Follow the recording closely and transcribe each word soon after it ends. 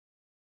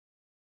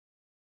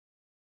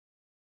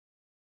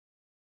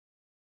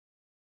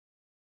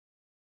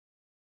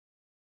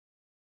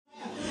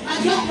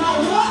got my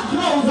war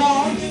clothes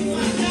on.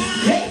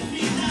 Hey.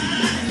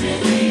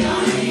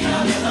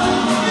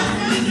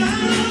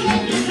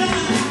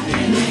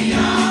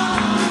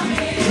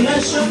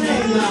 Bless your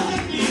name, God.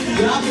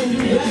 Y'all can do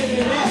better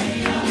than that.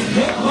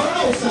 Hey,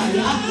 Horosa,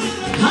 y'all.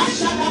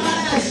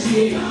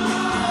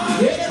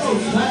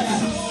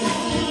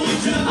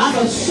 I'm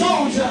a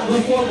soldier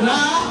before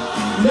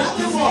God.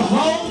 Nothing will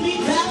hold me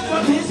back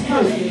from his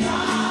purpose.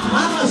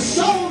 I'm a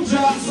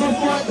soldier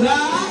before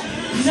God.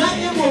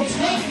 Nothing will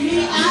take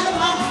me out of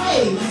my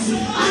faith.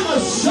 I'm a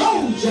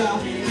soldier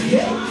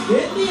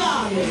in the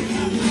army.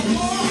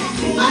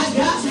 I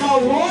got my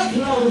war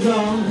clothes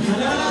on.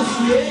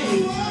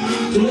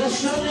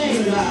 Bless your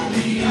name, God.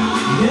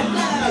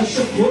 Bless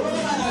your name,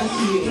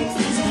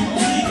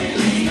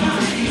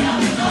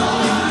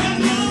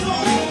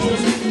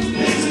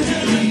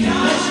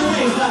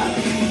 God.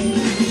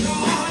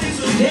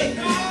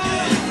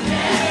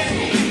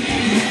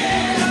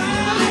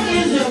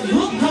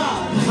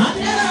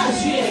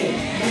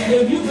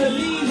 If you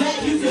believe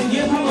that, you can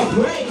give him a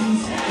praise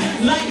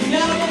like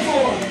never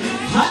before.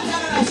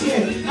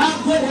 How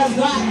good has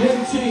God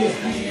been to you?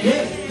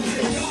 Yeah.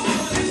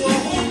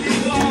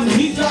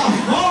 He's a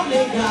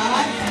holy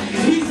God.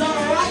 He's a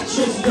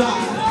righteous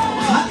God.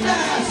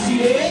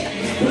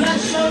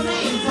 Bless your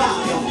name,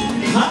 Father.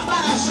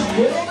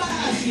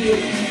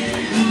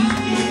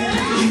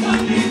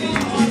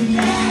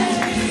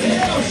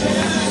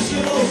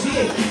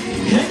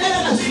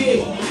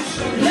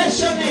 Bless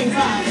your name,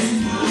 Father.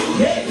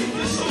 Hey.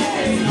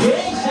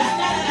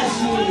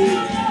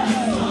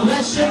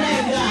 Bless your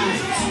name, God.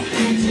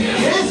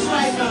 That's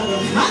right, brother.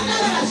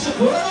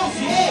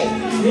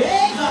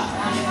 Yeah, God.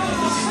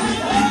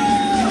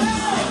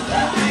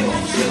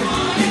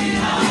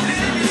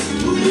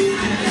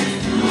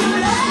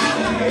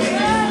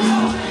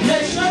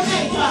 Bless your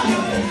name,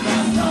 Father.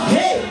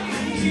 Hey.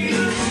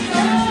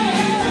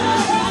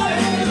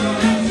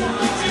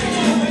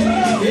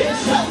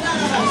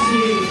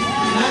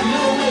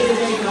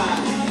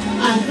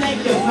 I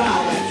thank you,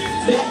 Father,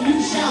 that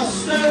you shall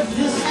serve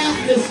this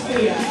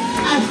atmosphere.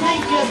 I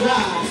thank you,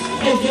 God.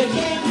 If you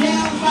came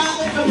down,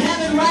 Father, from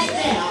heaven right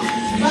now,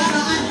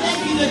 Father, I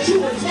thank you that you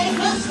would take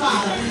us,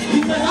 Father,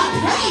 because our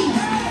praise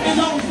is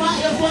on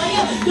fire for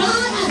you. God,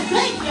 I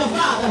thank you,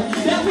 Father,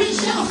 that we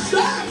shall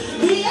serve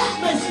the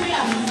atmosphere.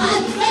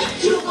 I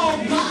thank you, oh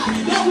God,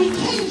 that we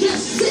can't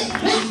just sit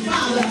back,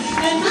 Father,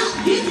 and not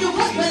give you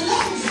what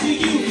belongs to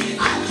you.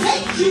 I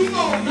thank you,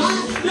 oh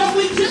God, that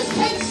we just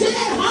can't sit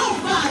at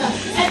home, Father,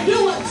 and do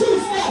a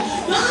two-step.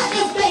 God,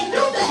 if they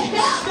knew the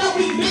hell that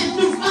we've been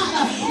through,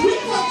 Father, we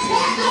will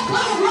tear up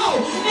our road.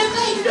 If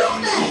they knew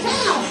the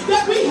hell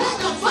that we had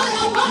to fight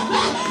on our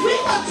back, we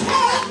will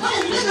tear up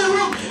our living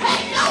room.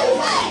 Ain't no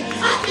way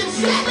I can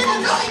stand an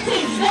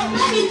anointing and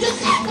maybe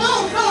just act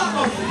all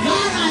normal.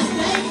 God, I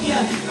thank you.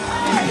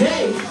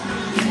 Hey.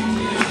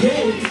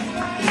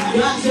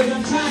 God says,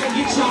 I'm trying to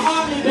get your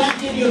army back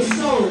in your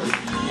soul.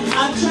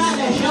 I'm trying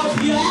to help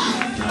you out.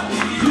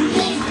 You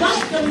can't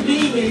fight them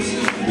demons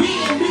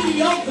being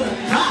mediocre.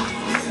 Huh?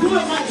 Who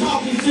am I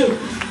talking to?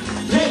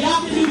 Hey, y'all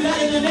can do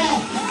better than that.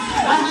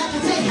 I had to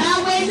take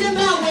highways and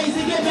byways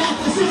to get back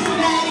to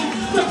Cincinnati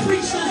to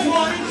preach this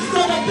morning. So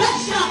the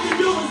best y'all can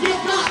do is give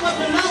God what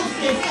belongs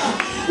to him.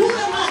 Who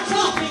am I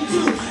talking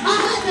to? I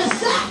had to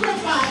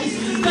sacrifice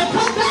to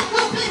come back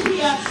up in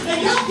here, and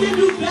y'all can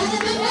do better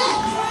than that.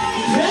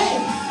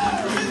 Hey,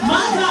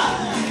 my God.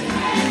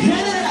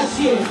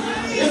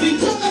 If he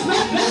took us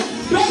back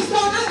based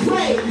on our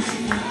praise,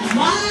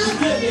 my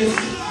goodness,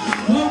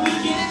 when we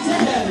get into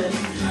heaven,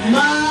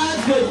 my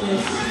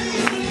goodness.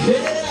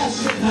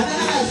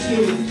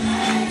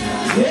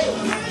 Hey,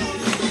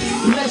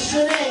 bless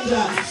your name,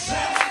 God.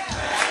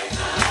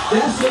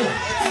 That's it.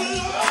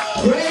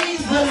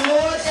 Praise the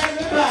Lord,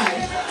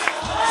 everybody.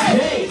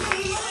 Hey,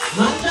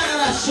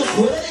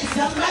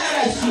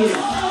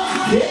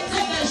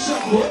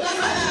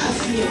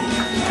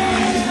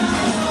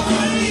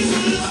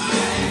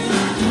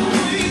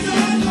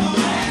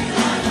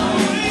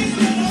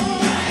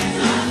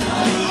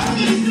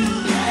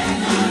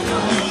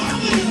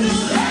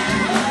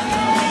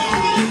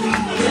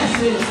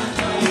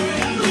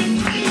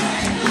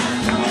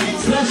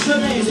 bless your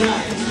name,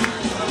 God.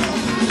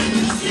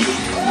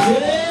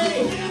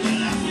 Hey,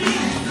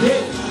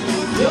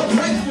 your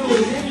breakthrough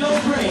is in your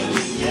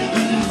praise.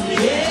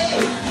 Hey,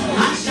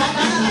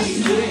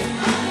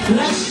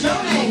 bless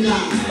your name,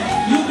 God.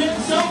 You've been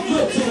so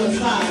good to us,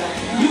 Father.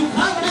 You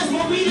covered us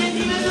when we didn't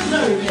even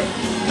deserve it.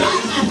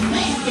 God, I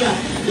thank you.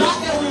 God,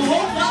 that we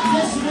woke up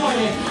this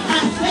morning. I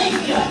thank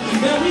you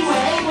that we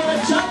were able to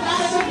jump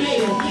out of the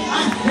bed.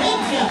 I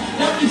thank you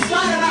that we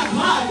started our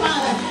car,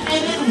 Father,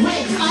 and it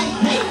wakes. I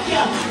thank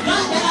you,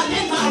 God, that I'm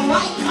in my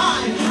right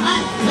mind. I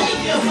thank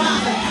you,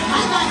 Father.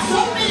 I got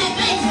so many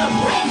things to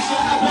praise you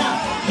about.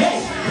 Hey,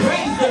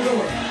 praise the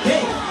Lord.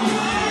 Hey.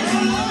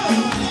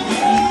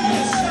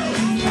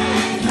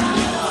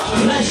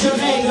 Bless your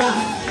name,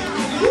 God.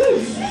 Woo.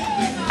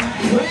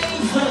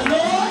 Praise the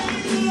Lord.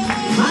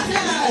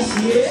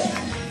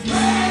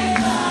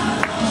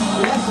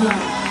 That's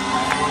right.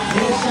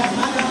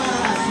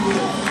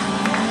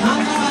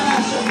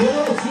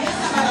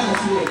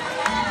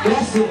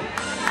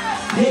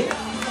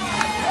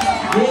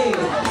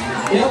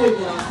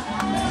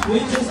 We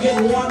just get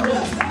warmed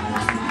up.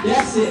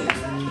 That's it.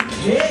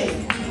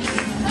 Hey.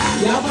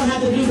 Y'all gonna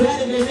have to do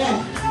better than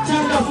that.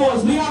 Turn it up for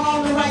us. We are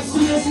on the right to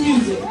this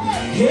music.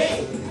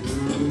 Hey.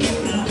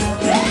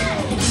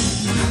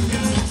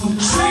 I'm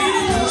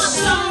trading my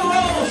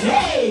sorrow.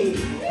 Hey.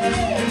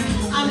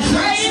 I'm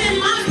trading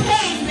my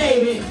pain,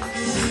 baby.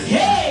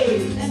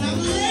 Hey. And I'm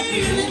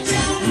laying it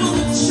down for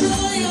the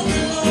joy of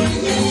the Lord.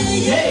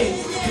 Hey.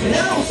 And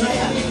that don't say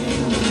it.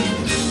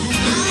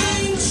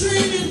 I'm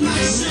trading my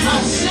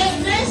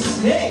sickness.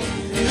 Hey.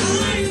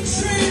 I'm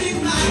trading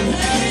my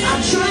pain.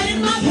 I'm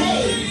trading my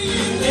pain.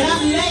 And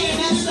I'm laying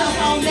that stuff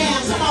on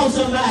down. Come on,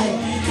 somebody.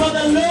 For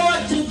the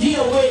Lord to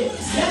deal with.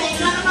 That ain't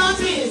none of my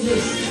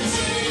business.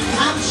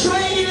 I'm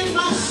trading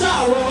my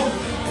sorrow.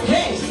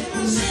 Hey.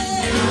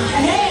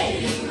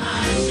 Hey.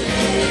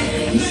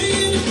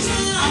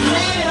 I'm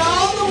laying it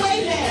all the way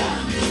down.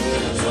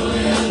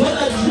 For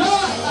the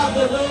joy of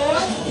the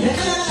Lord.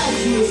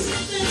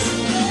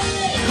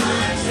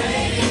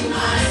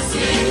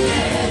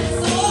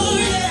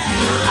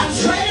 I'm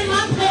trading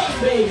my pain,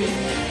 baby.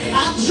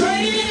 I'm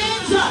trading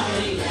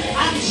anxiety.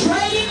 I'm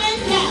trading it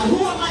now. Who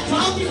am I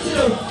talking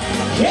to?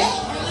 Hey.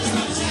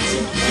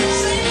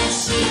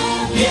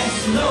 Yes,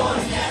 Lord.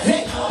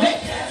 Hey, hey.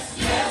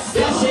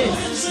 That's it.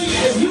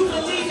 If you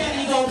believe that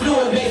He's gonna do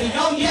it, baby,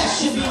 your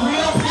yes should be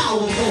real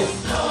powerful.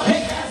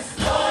 Hey.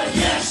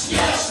 Yes,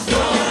 yes,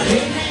 Lord.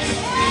 Amen.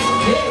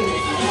 Hey.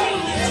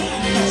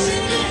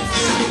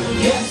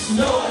 Yes,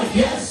 Lord.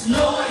 Yes,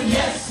 Lord.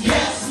 Yes,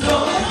 yes,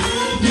 Lord.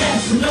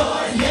 Yes,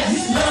 Lord. Yes,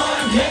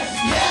 Lord. Yes,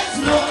 yes,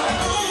 Lord.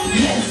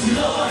 Yes,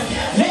 Lord.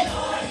 Hey.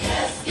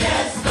 Yes,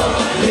 yes,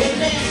 Lord.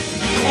 Amen.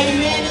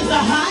 Amen is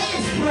the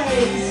highest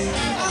praise.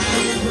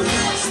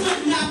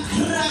 But not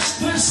crushed,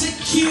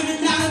 persecuted,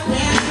 not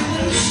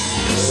abandoned.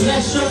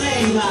 Bless your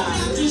name,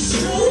 God.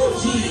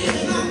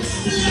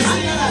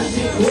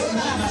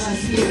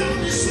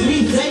 We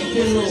thank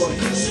you, Lord.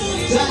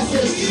 God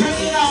says, turn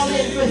it all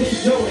in for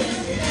His joy.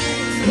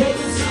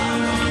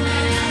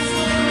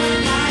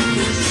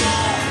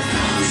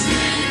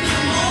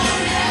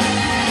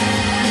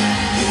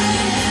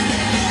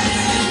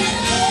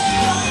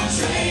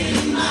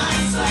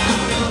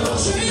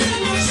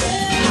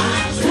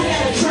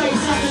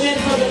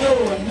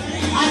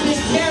 I've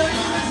been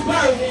carrying this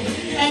burden,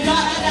 and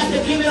God, I got to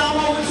give it all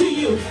over to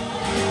you.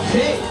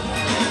 Hey.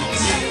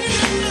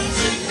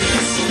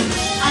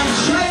 I'm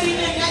trading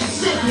in that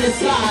sickness,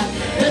 God.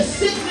 The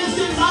sickness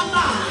in my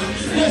mind.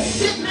 The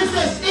sickness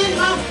that's in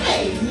my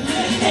faith.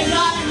 And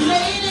God, I'm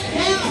laying it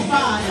down,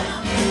 Father,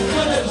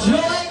 for the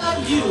joy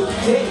of you.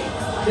 Hey.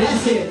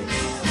 That's it.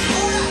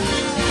 All right.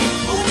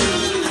 I want you to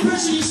look at the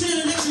person you're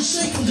standing next to,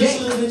 shake them just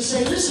a little bit.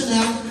 Say, listen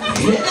now.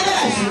 Yeah,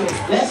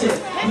 that's it.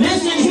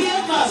 Listen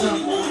here, Mother.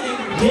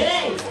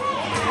 Hey.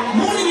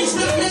 Morning is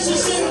not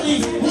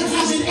necessarily what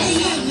has an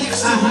AM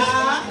next to it.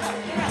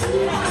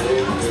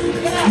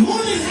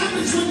 Morning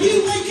happens when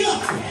you wake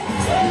up.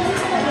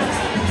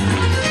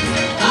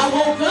 I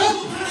woke up.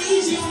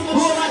 Who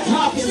am I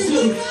talking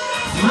to?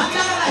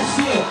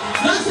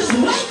 God says,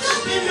 wake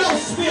up in your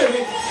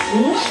spirit.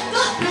 Wake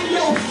up in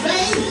your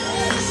faith.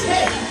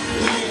 Hey.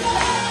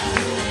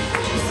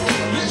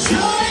 The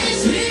joy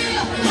is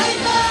here.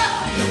 Wake up.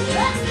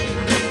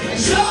 The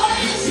joy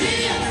is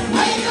here.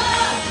 Wake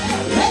up.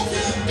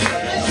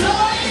 The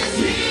joy is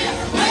here.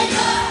 Wake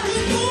up.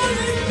 Good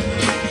morning.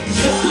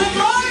 Good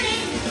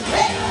morning.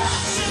 Wake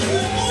up.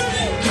 Good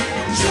morning.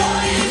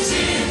 Joy is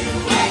here.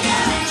 Wake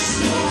up. Yes,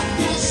 Lord.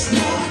 Yes,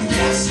 Lord.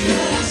 Yes,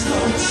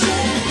 Lord.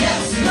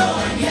 Yes,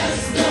 Lord. Yes,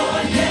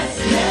 Lord. Yes,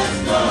 yes,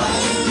 Lord.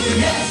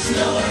 Yes,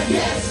 Lord.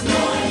 Yes,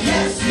 Lord.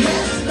 Yes,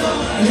 yes,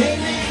 Lord.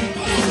 Amen.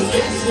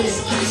 Yes, yes.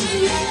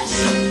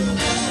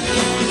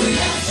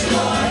 Yes,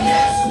 Lord.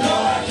 Yes,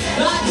 Lord.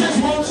 God just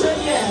wants your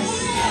yes.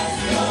 Yes,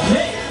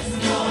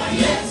 Lord.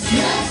 Yes,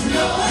 yes,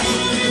 Lord.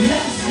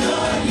 Yes,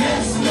 Lord.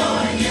 Yes,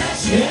 Lord. Yes,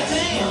 yes,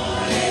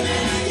 Lord.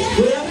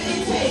 Whatever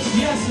it takes,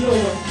 yes,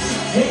 Lord.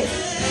 Hey.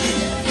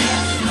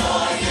 Yes,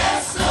 Lord.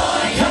 Yes,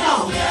 Lord. Come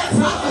on.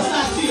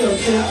 Prophesy to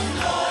yourself.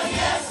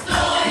 Yes,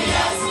 Lord.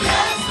 Yes,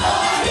 yes,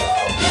 Lord.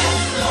 Yes,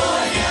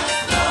 Lord. Yes,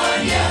 Lord.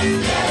 Yes,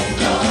 yes,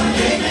 Lord.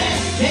 Amen.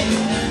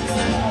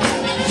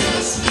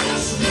 Yes,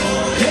 yes,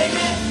 Lord.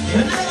 Amen.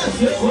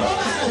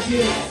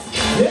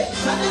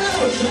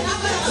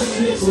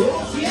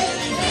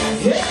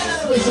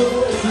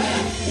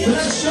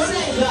 Bless your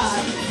name, God.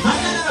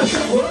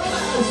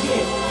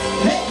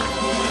 Hey.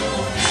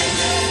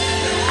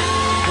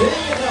 There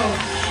you go.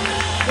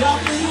 Y'all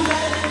can do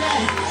better than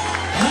that.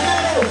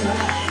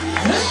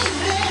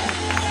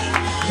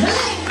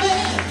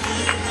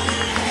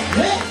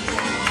 Amen.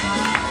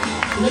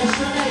 Bless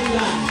your name,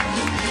 God.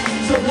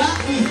 So God,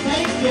 we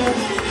thank you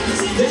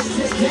this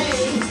today.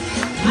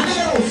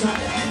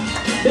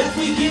 That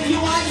we give you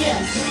our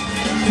yes.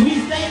 We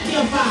thank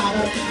you,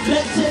 Father,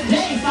 that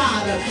today,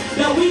 Father,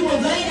 that we will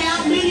lay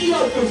down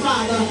mediocre,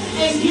 Father,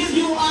 and give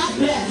you our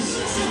best.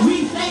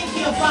 We thank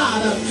you,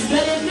 Father,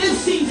 that in this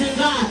season,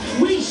 God,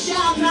 we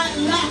shall not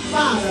lack,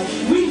 Father.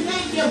 We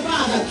thank you,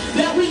 Father,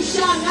 that we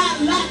shall not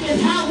lack in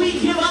how we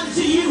give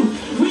unto you.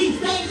 We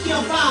thank you,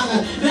 Father.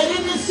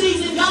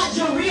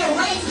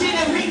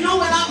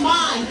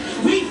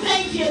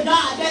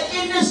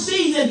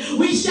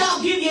 we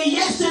shall give you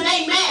yes and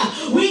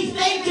amen. We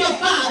thank you,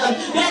 Father,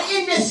 that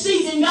in this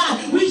season,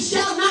 God, we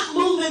shall not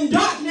move in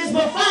darkness,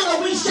 but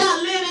Father, we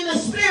shall live in the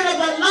spirit of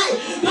the light.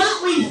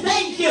 God, we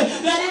thank you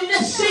that in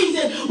this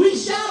season, we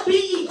shall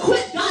be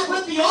equipped, God,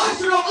 with the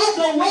arsenal of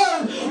the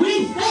word.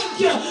 We thank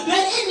you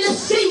that in this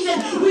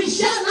season, we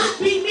shall not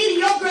be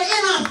mediocre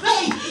in our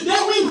faith.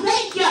 That we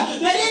thank you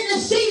that in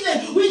this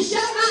season, we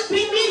shall not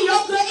be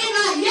mediocre in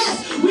our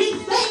yes. We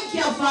thank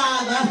you,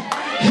 Father.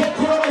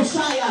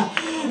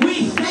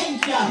 We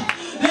thank you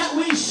that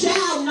we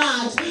shall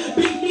not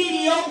be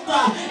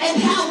mediocre in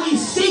how we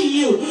see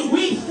you.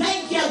 We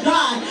thank you,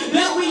 God,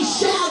 that we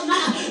shall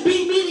not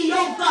be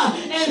mediocre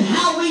in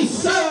how we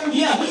serve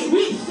you.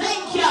 We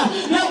thank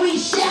you that we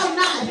shall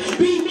not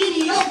be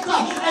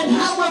mediocre in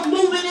how we're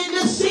moving in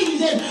this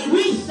season.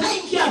 We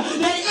thank you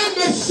that in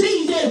this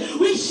season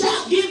we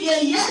shall give you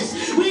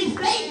yes. We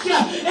thank you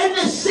in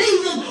this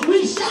season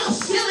we shall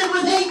seal it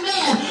with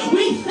amen.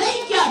 We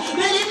thank you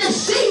that in this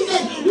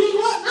season we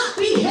will not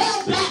be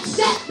held back,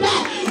 set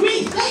back.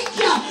 We thank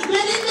you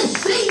that in this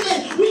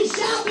season we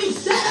shall be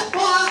set up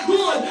for our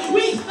good.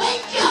 We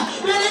thank you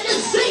that in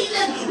this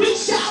season we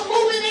shall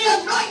move in the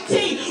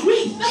anointing.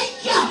 We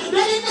thank you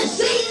that in this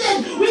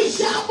season we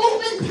shall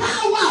move in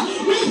power.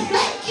 We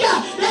thank you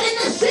that in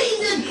this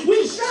season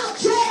we shall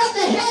tread up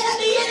the head of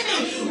the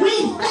enemy. We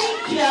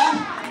thank you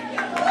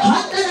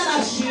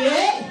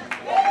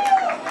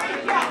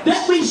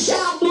that we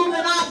shall move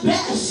in our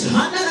best.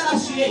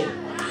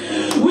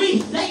 We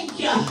thank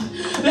you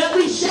that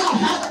we shall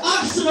have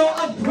arsenal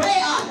of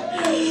prayer.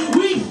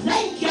 We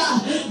thank you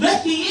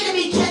that the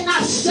enemy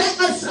cannot set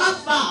us up,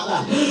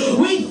 Father.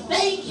 We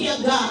thank you,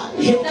 God,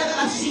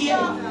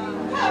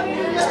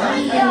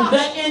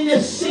 that in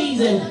this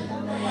season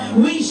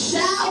we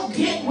shall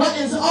get what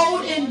is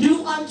owed and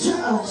due unto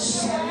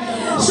us.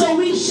 So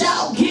we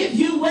shall give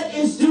you what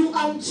is due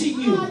unto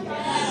you.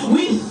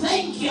 We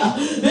thank you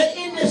that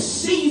in this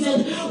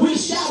season we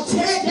shall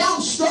tear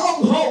down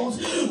strongholds,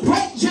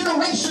 break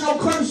generational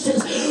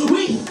curses.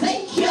 We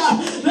thank you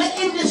that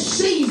in this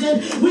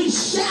season we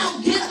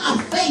shall get our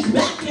faith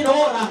back in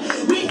order.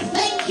 We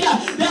thank you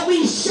that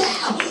we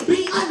shall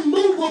be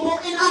unmovable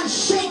and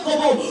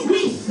unshakable.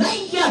 We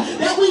thank you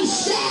that we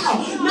shall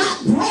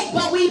not break,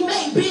 but we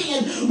may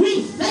bend.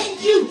 We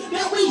thank you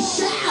that we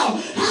shall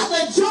have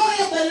the joy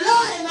of the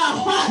Lord in our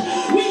heart.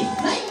 We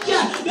thank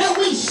you that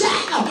we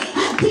shall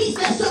have peace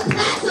that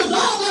surpasses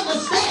all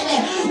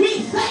understanding.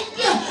 We thank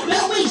you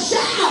that we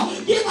shall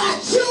give our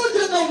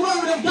children the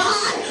word of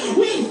God.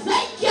 We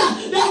thank you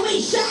that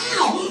we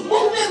shall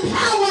move in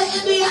power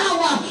in the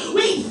hour.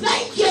 We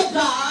thank you,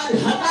 God.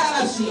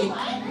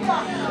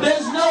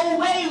 There's no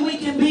way we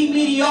can be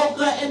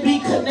mediocre and be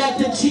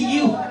connected to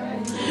you.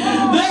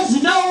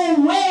 There's no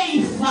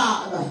way,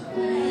 Father,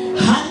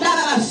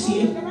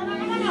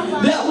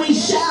 that we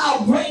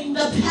shall bring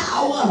the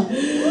power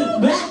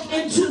back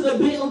into the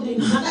building.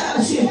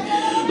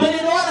 But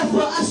in order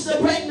for us to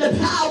bring the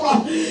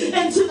power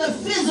into the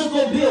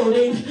physical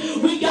building,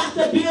 we got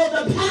to build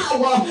the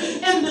power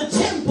in the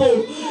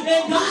temple.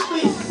 And God,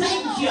 we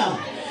thank you.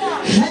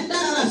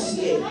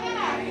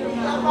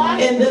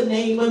 In the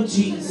name of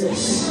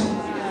Jesus.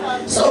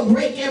 So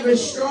break every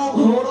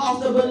stronghold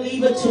off the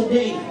believer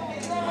today.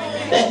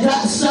 That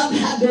God, some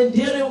have been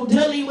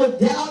dealing with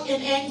doubt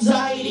and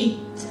anxiety.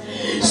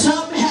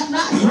 Some have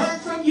not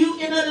heard from you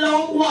in a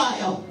long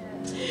while.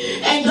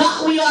 And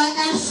God, we are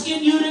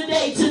asking you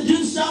today to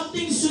do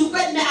something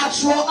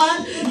supernatural,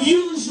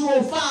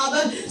 unusual,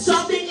 Father.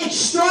 Something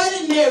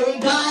extraordinary,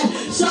 God.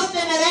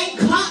 Something that ain't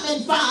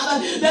common,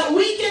 Father, that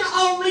we can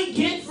only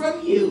get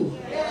from you.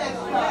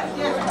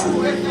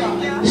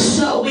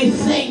 So we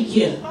thank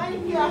you.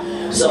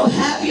 So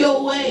have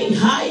your way.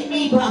 Hide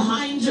me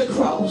behind your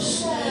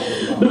cross.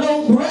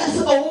 Blow breath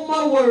on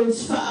my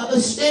words, Father.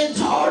 Stand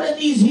tall in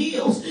these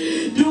hills.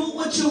 Do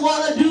what you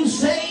want to do.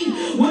 Say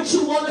what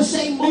you want to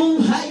say.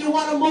 Move how you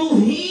want to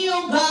move.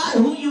 Heal, God,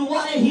 who you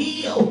want to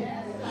heal.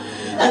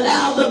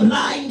 Allow the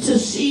blind to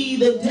see,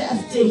 the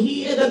deaf to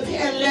hear, the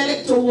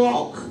paralytic to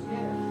walk.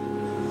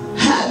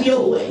 Have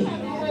your way.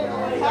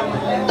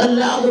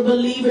 Allow the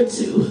believer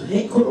to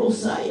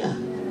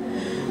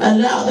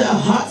allow their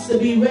hearts to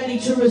be ready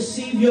to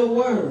receive your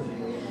word.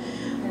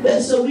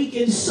 That so we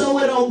can sow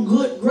it on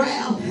good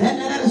ground.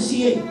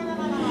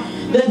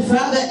 That,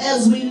 Father,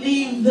 as we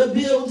leave the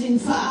building,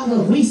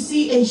 Father, we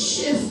see a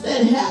shift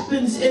that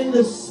happens in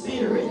the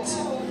spirit.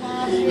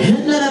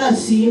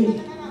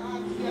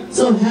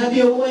 So have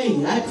your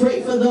way. I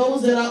pray for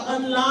those that are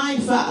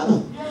online,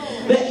 Father,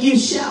 that you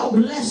shall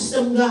bless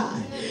them, God.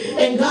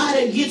 And God,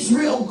 it gets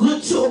real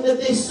good to them that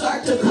they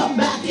start to come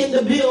back in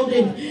the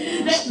building.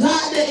 That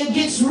God, that it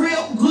gets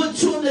real good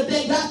to them that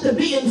they got to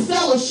be in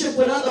fellowship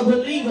with other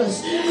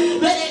believers.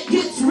 That it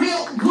gets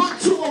real good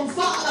to them,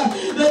 Father,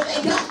 that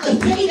they got to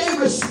pay their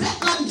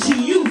respect unto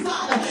you,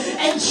 Father,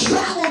 and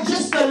travel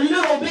just a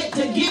little bit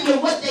to give you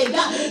what they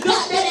got.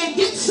 God, that it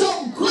gets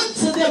so good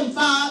to them,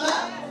 Father.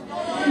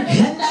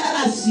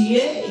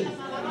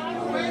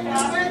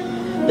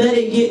 That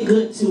it get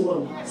good to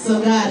them. So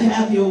God,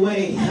 have your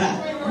way.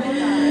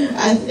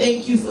 I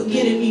thank you for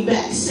getting me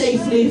back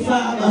safely,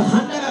 Father.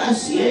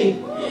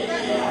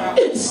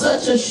 In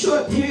such a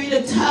short period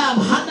of time.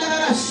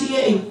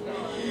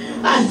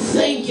 I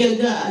thank you,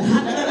 God.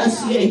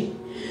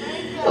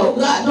 Oh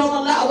God, don't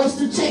allow us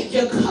to take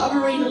your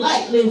covering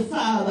lightly,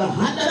 Father.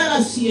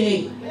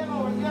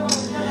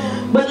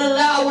 But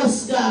allow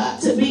us, God,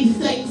 to be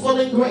thankful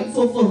and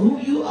grateful for who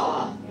you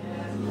are.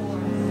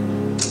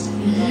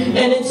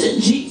 And it's in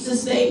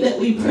Jesus' name that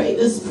we pray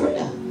this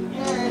prayer.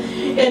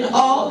 And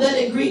all that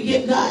agree,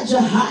 give God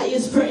your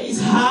highest praise.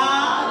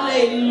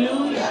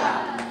 Hallelujah.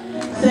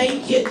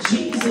 Thank you,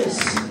 Jesus.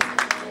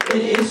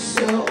 It is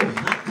so.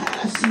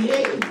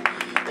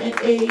 And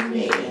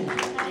amen.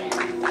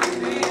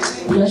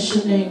 Bless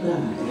your name,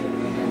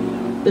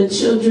 God. The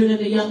children and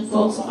the young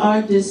folks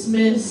are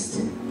dismissed.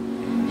 Who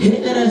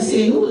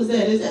is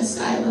that? Is that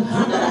Skylar?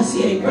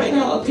 Bring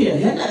her up here.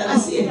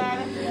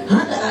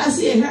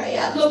 Hurry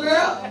up, little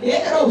girl.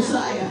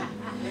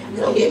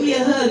 Come give me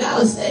a hug. I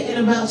was thinking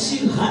about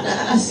you.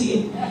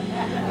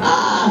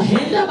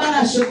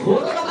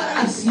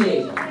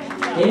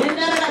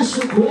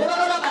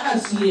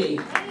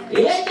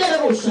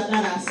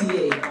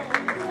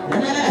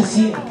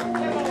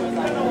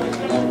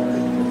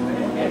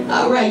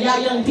 All right, y'all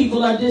young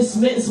people are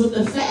dismissed with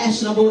the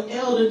fashionable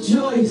Elder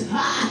Joyce.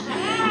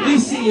 We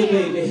see you,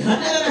 baby.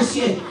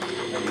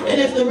 And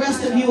if the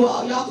rest of you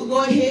all, y'all can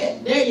go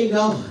ahead. There you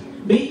go.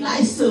 Be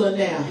nice to her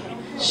now.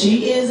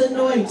 She is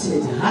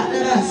anointed.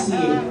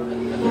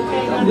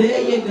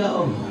 There you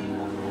go.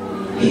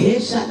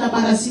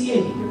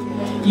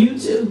 You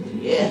too.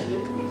 Yeah.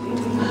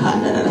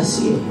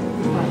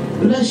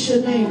 Bless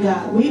your name,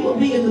 God. We will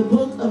be in the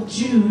book of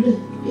Jude.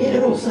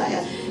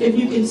 If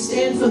you can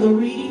stand for the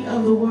reading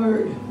of the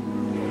word.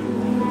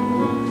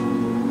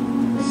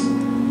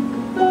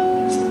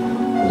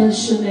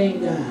 Bless your name,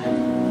 God.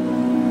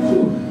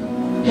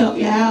 Help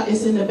you out.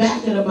 It's in the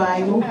back of the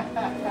Bible.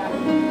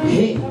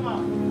 Hey.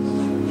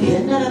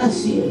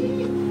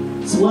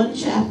 It's one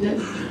chapter.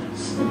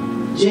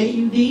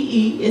 Jude.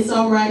 It's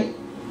all right.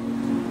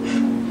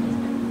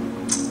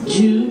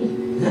 Jude.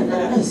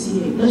 Bless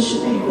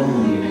your name,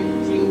 God.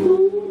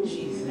 Ooh,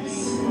 Jesus.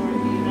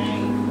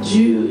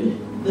 Jude,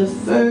 the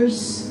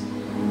first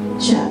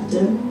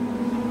chapter,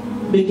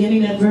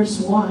 beginning at verse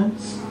 1.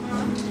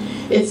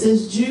 It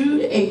says,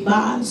 Jude, a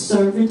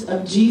bondservant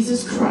of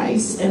Jesus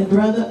Christ and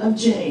brother of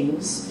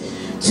James,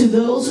 to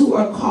those who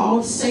are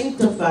called,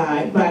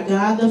 sanctified by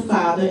God the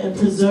Father, and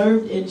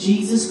preserved in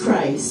Jesus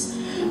Christ,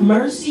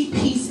 mercy,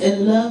 peace,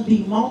 and love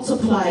be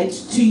multiplied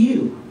to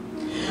you.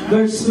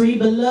 Verse 3,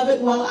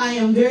 Beloved, while I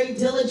am very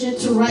diligent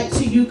to write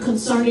to you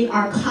concerning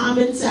our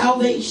common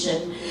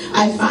salvation,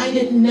 I find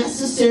it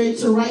necessary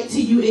to write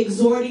to you,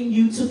 exhorting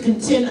you to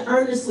contend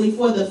earnestly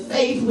for the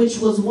faith which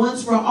was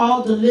once for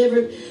all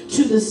delivered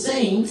to the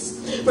saints.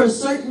 For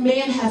certain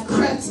men have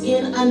crept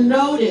in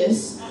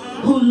unnoticed,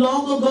 who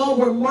long ago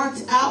were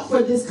marked out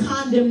for this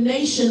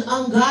condemnation,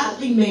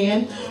 ungodly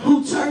man,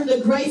 who turned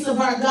the grace of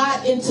our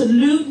God into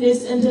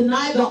lewdness and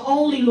denied the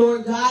only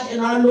Lord God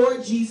and our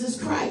Lord Jesus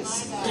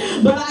Christ.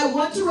 But I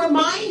want to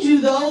remind you,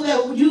 though,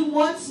 that you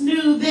once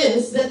knew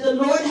this, that the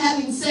Lord,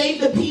 having saved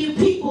the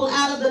people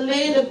out of the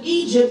land of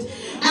Egypt,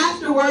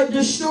 afterward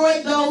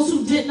destroyed those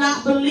who did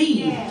not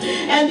believe.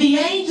 And the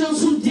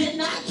angels who did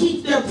not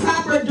keep their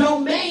proper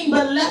domain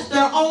but left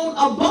their own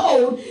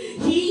abode,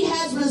 he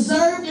has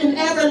reserved in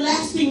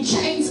everlasting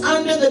chains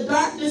under the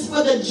darkness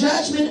for the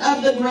judgment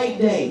of the great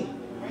day.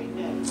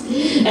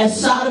 As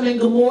Sodom and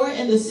Gomorrah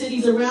and the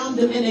cities around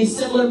them in a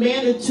similar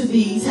manner to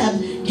these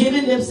have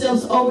given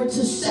themselves over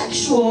to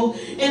sexual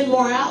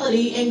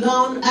immorality and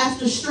gone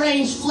after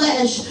strange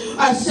flesh,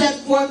 are set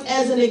forth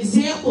as an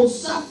example,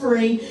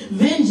 suffering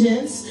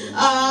vengeance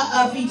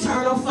of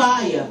eternal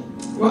fire.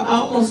 We're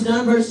almost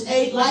done. Verse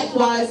 8,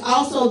 likewise,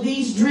 also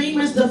these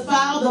dreamers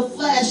defile the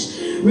flesh,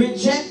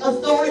 reject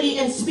authority,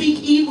 and speak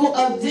evil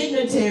of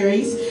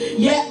dignitaries.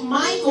 Yet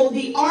Michael,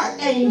 the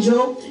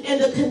archangel, in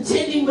the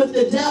contending with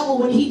the devil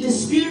when he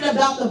disputed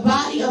about the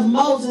body of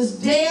Moses,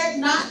 dared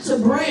not to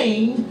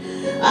bring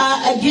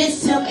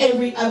against him a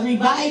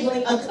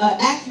reviling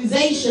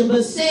accusation,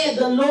 but said,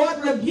 The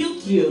Lord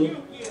rebuke you.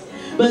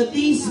 But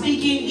these,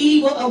 speaking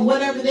evil of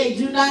whatever they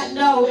do not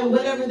know, and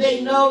whatever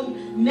they know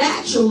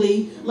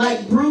naturally,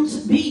 like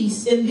brute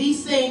beasts, in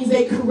these things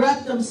they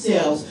corrupt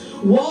themselves.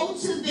 Woe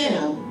to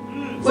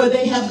them, for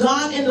they have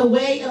gone in the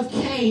way of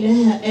Cain,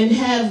 and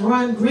have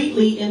run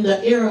greatly in the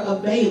error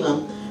of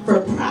Balaam for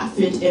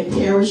profit, and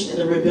perished in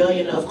the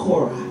rebellion of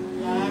Korah.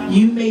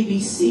 You may be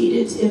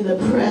seated in the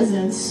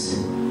presence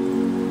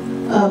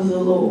of the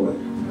Lord.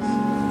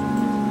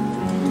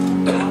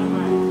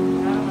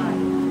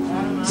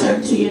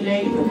 Turn to your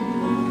neighbor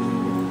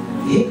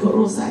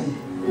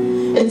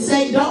and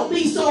say, don't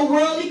be so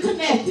worldly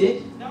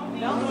connected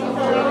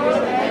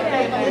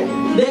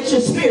that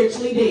you're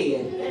spiritually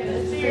dead.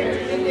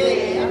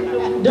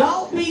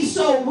 Don't be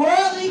so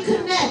worldly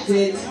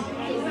connected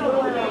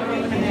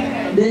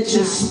that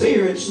you're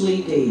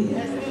spiritually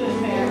dead.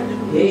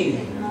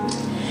 Hey.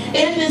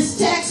 In this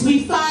text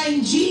we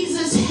find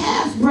Jesus'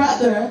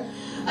 half-brother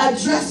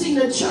addressing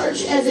the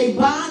church as a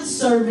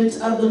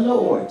bondservant of the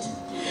Lord.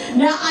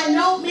 Now, I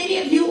know many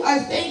of you are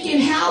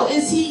thinking, how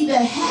is he the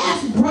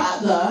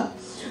half-brother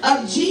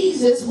of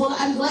Jesus? Well,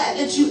 I'm glad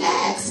that you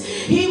asked.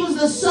 He was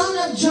the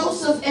son of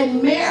Joseph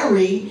and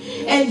Mary,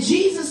 and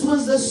Jesus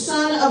was the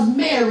son of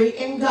Mary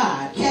and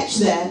God. Catch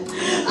that.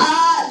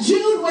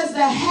 Jude was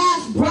the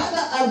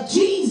half-brother of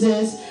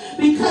Jesus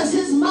because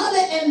his mother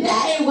and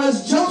daddy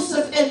was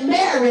Joseph and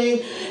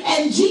Mary,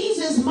 and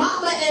Jesus'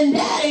 mama and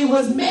daddy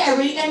was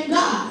Mary and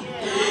God.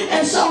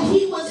 And so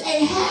he was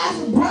a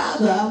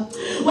half-brother.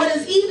 What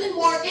is even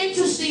more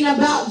interesting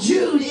about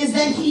Jude is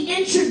that he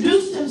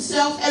introduced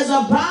himself as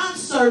a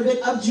bondservant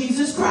of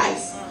Jesus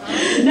Christ.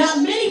 Now,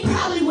 many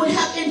probably would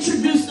have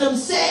introduced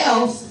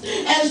themselves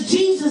as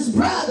Jesus'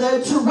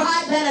 brother to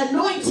ride that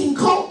anointing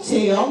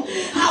coattail.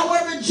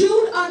 However,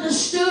 Jude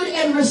understood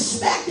and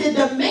respected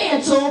the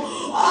mantle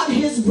on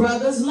his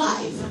brother's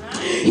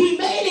life. He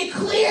made it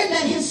clear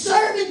that his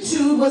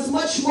servitude was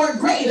much more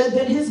greater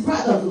than his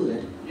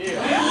brotherhood.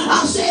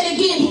 I'll say it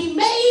again. He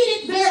made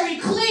it very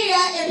clear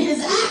in his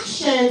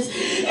actions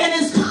and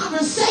his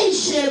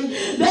conversation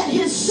that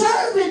his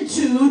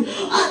servitude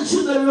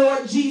unto the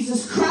Lord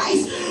Jesus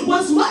Christ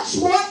was much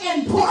more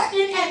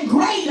important and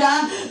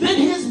greater than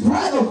his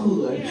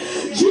brotherhood.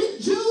 Jude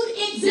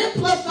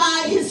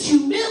exemplified his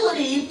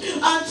humility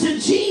unto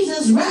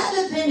Jesus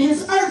rather than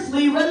his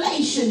earthly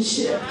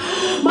relationship.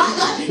 My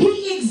God,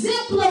 he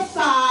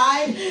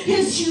exemplified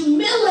his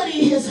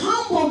humility, his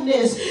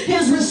humbleness,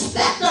 his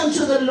respect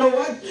unto the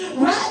Lord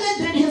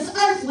rather than his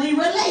earthly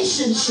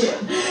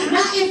relationship.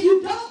 Now, if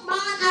you don't mind,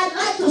 I'd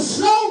like to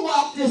slow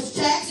walk this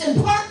text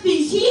and park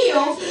these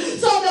heels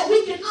so that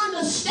we can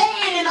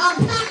understand and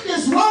unpack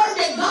this word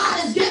that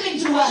God is giving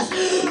to us.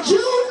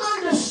 Jude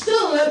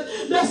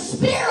understood the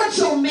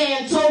spiritual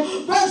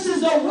mantle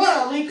versus the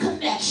worldly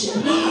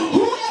connection.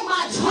 Who am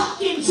I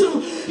talking to?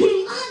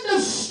 He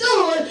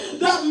understood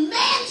the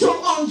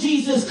mantle on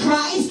Jesus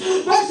Christ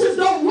versus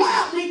the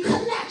worldly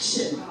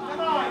connection.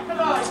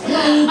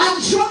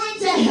 I'm trying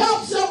to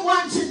help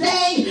someone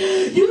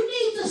today. You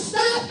need to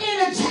stop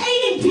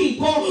entertaining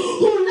people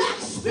who lack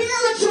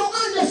spiritual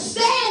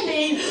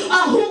understanding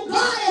of who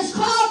God has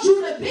called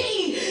you to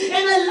be,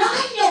 and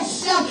align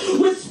yourself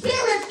with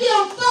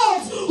spirit-filled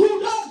folks who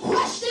don't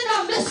question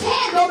or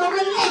mishandle the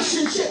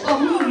relationship of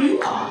who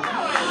you are.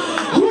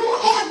 Who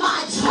am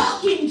I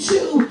talking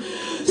to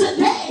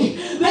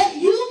today? That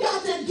you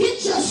got to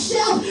get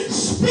yourself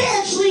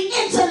spiritually,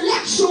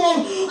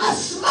 intellectual,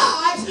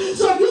 smart,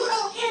 so you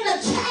don't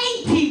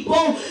entertain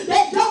people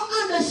that don't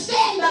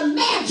understand the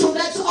mantle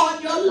that's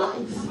on your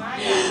life.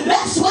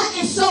 That's why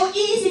it's so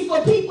easy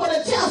for people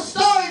to tell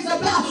stories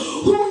about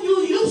who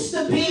you used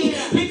to be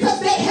because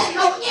they had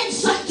no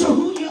insight to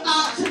who you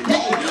are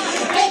today.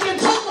 They can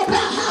talk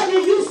about how you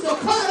used to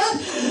cut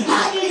up,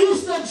 how you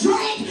used to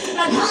drink,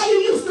 and how you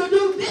used to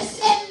do this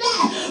and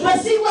that.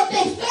 But see, what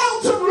they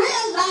failed to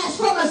realize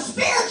from a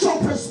spiritual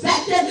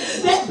perspective,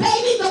 that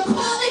baby, the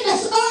calling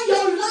that's on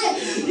your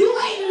life, you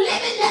ain't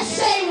living that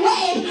same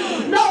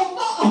way no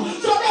more.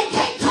 So they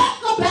can't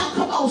talk about,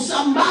 come on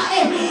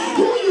somebody,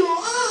 who you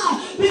are,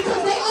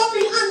 because they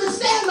only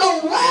understand the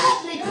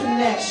worldly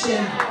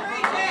connection,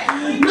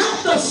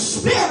 not the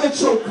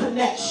spiritual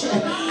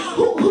connection.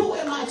 Who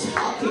am I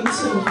talking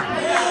to?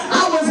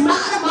 I was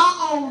minding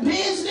my own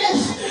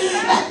business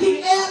at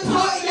the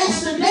airport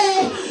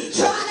yesterday,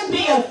 trying to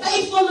be a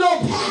faithful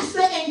little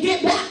pastor and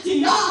get back to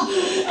y'all,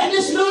 and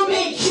this little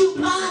big cute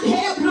blonde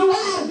hair,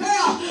 blue-eyed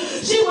girl,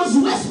 she was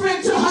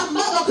whispering to her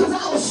mother because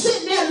I was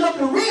sitting there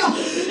looking real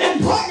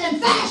important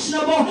and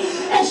fashionable,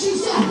 and she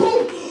said,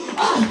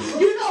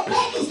 you know,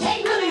 babies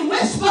can't really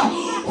whisper.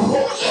 Who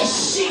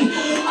is she?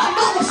 My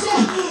mother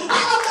said,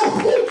 I don't know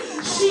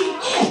who she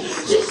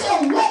is. She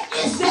said, what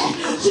is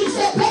that? She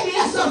said, baby,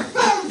 that's a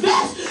fur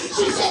vest.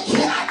 She said,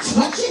 can I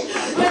touch it?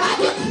 Can I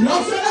get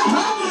closer to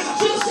her?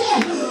 She said,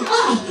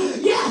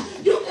 yeah,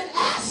 you can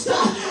ask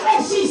her.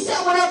 And she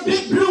said with her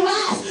big blue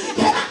eyes,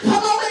 can I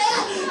come over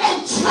there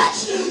and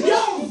touch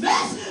your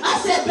vest? I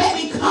said,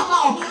 baby, come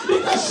on.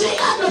 Because she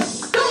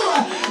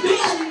understood the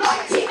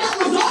anointing that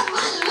was on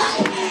my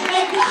life.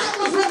 And God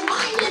was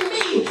reminding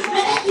me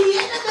that at the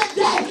end of the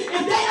day,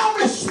 if they don't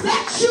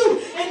respect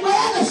you in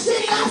whatever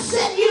city I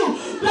send you,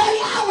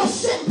 baby, I will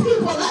send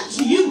people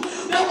unto you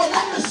that will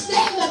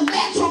understand the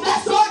mantle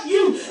that's on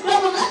you, that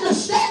will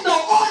understand the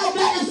oil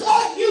that is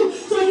on you,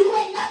 so you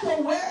ain't got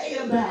to worry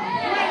about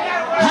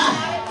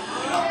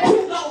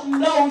who don't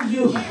know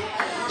you.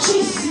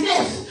 She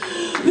sniffed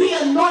the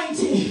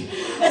anointing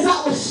as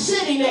I was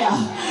sitting there,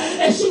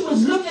 and she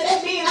was looking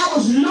at me and I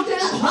was looking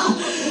at her,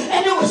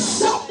 and there was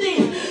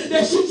something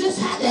that she just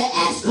had to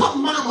ask her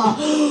mama,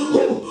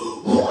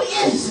 who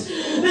is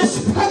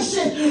this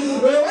person,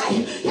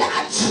 right? Can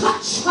I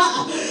touch her?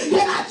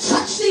 Can I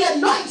touch the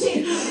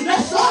anointing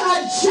that's on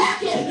her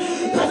jacket?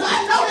 Because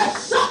I know there's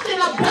something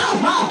about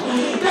her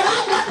that I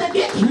got to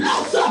get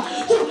closer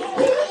to.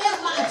 Who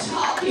am I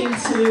talking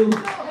to?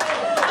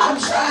 I'm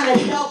trying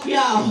to help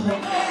y'all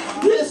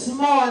this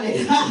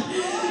morning.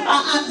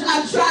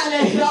 I'm trying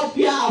to help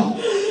y'all.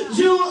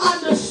 Jude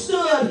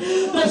understood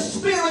understood the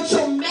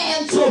spiritual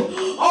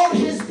mantle on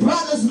his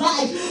brother's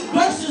life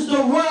versus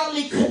the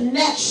worldly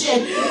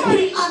connection.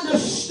 He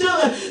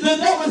understood that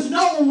there was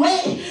no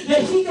way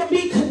that he could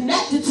be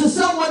connected to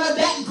someone of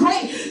that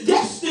great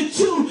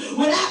destitute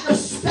without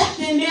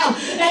respecting them.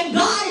 And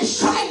God is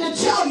trying to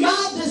tell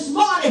y'all this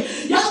morning,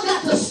 y'all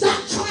got to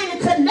stop trying to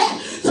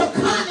connect to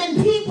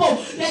common people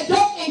that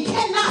don't and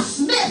cannot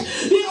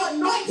smith the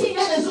anointing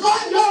that is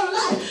on your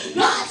life.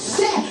 God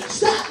said,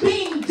 stop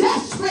being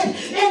desperate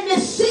in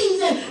this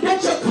season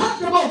that you're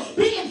comfortable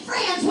being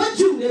friends with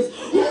Judas.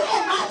 Who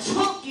am I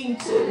talking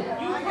to?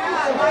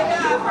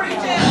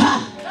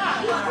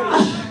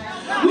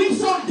 We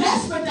so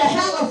desperate to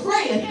have a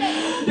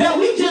friend that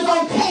we just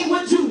okay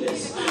with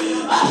Judas.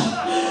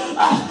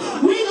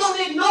 We don't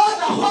ignore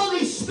the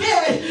Holy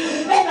Spirit,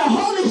 and the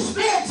Holy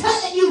Spirit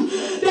telling you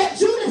that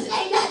Judas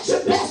ain't got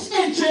your best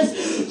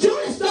interest.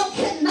 Judas don't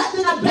care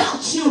nothing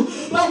about you,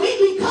 but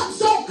we become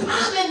so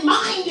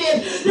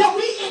common-minded that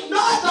we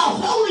ignore the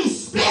Holy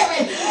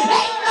Spirit.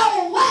 Ain't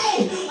no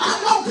way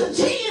I'm going to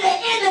continue to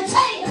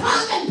entertain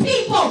common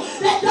people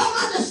that don't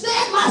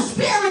understand my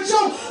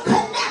spiritual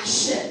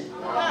connection.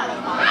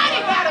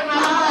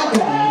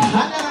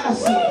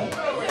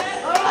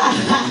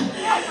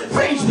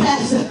 Preach,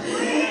 Pastor.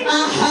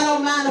 I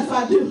don't mind if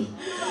I do.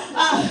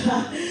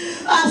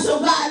 So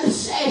God is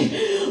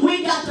saying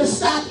we got to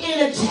stop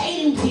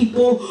entertaining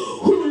people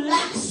who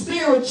lack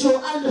spiritual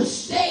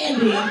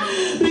understanding,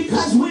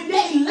 because when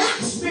they lack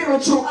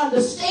spiritual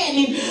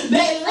understanding,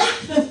 they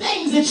lack the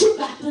things that you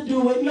got to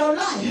do in your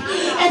life.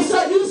 And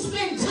so you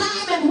spend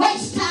time and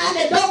waste time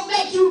that don't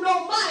make you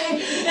no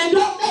money and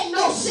don't make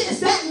no sense.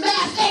 That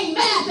math ain't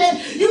math, and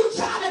you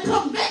try to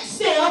convince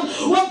them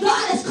what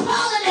God is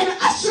calling and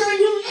ushering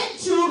you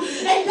into.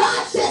 And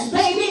God says,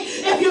 baby,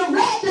 if you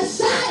read the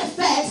side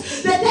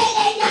effects, that they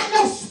ain't got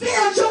no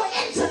spiritual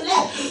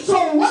intellect.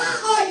 So why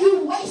are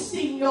you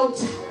wasting your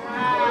time?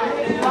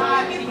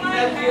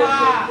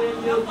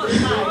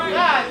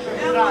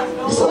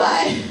 So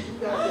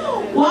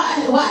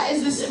why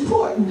is this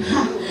important?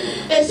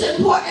 It's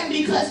important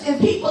because if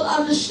people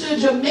understood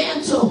your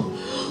mantle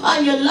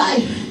on your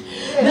life,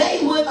 they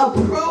would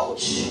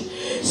approach,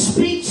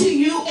 speak to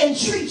you, and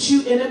treat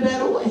you in a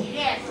better way.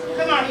 Yes,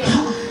 come on here.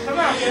 Come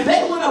on here.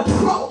 They would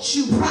approach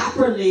you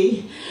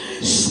properly,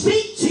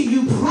 speak to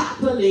you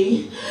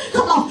properly,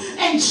 come on,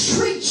 and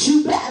treat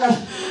you better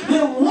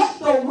than what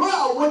the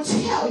world would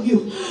tell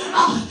you.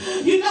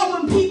 You know,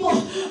 when people,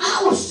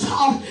 I was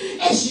taught,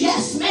 it's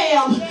yes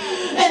ma'am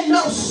and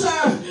no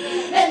sir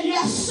and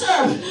yes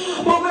sir.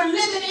 But we're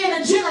living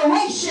in a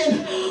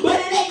generation where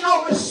it ain't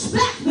no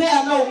respect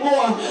there no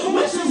more,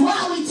 which is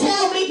why we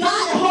tell me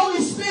God and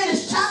Holy Spirit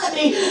is telling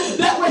me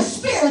that we're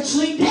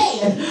spiritually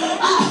dead.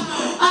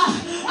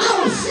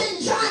 I was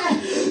sitting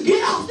trying to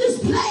get off this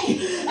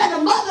plane, and the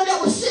mother that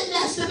was sitting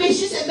next to me,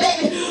 she said,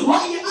 baby,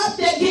 while you're up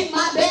there, get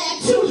my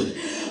bag too.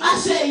 I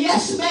said,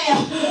 yes,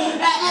 ma'am. And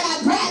I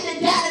grabbed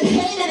it down and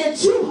handed it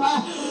to her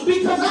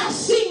because I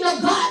seen the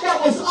God that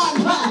was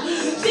on her.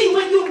 See,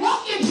 when you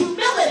walk in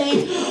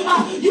humility,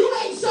 you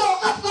ain't so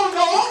up on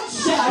your own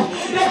self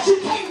that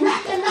you can't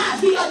recognize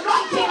the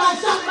anointing on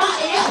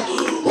somebody else.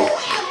 Who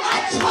am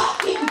I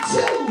talking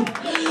to?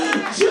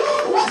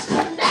 Jude was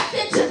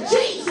connected to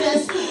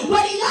Jesus,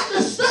 but he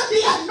understood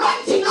the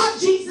anointing on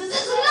Jesus'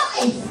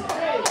 life.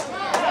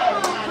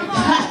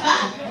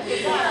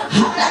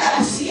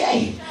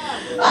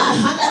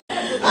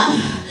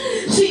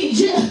 See,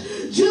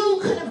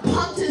 Jude could have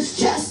pumped his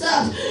chest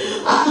up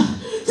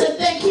to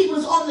think he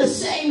was on the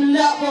same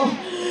level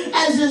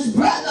as his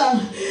brother.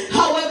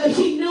 However,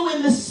 he knew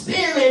in the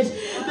spirit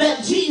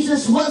that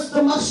Jesus was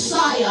the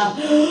Messiah.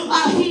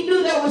 He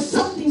knew there was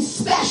something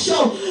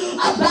special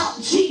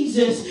about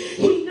Jesus.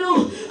 He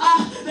knew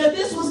that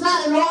this was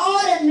not an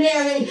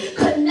ordinary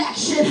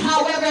connection.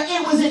 However,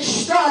 it was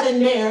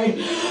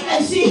extraordinary.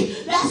 And see,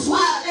 that's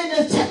why in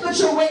the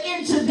temperature we're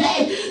in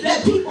today,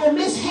 that people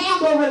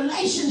mishandle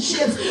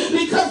relationships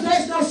because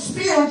there's no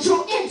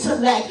spiritual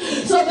intellect.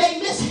 So they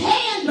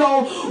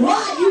mishandle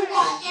why you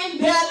are in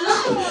their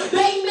life.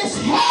 They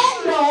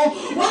mishandle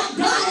why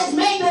God has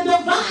made the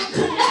divine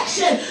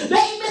connection.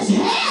 They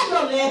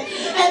mishandle it.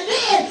 And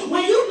then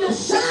when you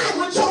decide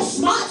with your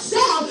smart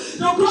self to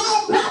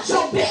go about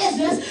your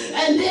business,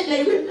 and then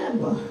they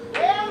remember.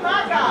 Yeah,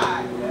 my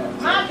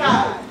God. My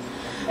God.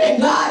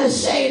 And God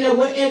is saying that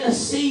we're in a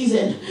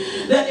season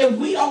that if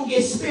we don't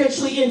get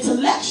spiritually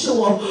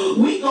intellectual,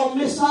 we're going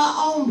to miss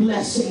our own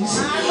blessings.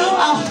 If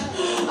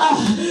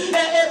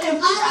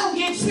I don't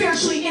get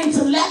spiritually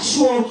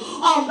intellectual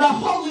on the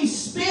Holy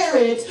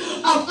Spirit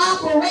of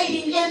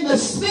operating in the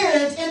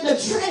Spirit, in the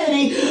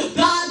Trinity,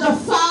 God the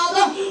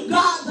Father,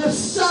 God the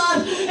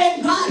Son,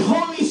 and God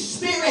Holy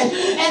Spirit.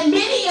 And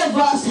many of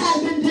us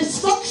have been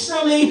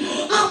dysfunctionally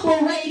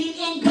operating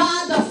in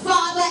God the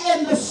Father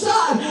and the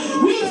Son.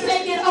 We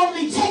think it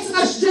only takes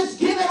us just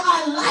giving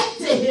our life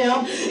to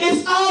Him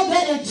is all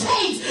that it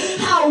takes.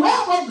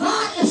 However,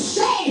 God is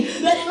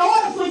saying that in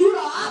order for you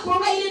to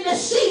operate in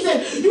this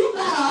season, you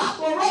got to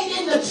operate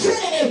in the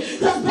Trinity.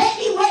 Because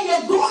baby, where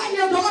you're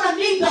going to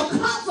need the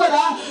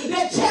Comforter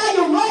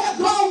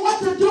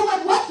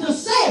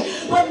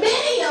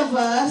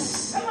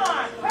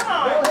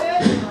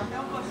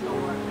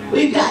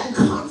We've gotten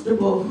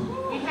comfortable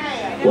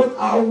with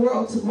our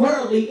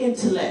worldly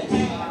intellect.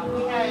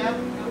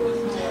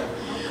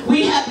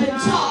 We have been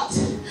taught,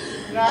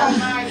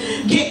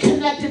 get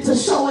connected to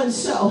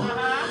so-and-so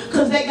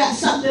because they got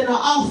something to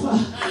offer,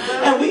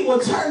 and we will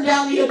turn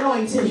down the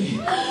anointing.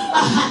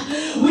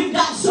 We've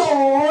got so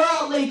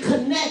worldly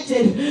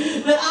connected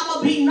that I'm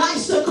going to be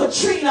nice to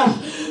Katrina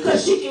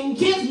because she can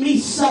give me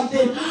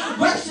something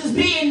versus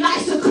being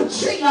nice to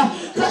Katrina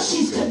because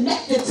she's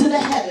connected to the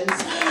heavens.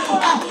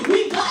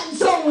 We've gotten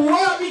so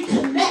worldly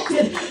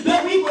connected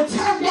that we will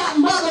turn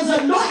down mother's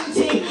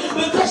anointing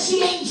because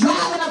she ain't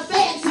driving a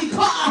fancy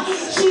car.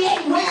 She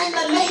ain't wearing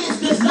the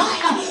latest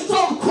designer.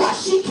 So of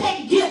course she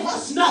can't give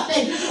us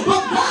nothing.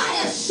 But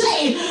God is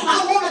saying,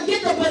 I want to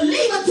get the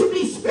believer to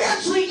be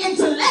spiritually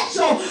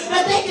intellectual,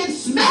 that they can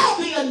smell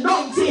the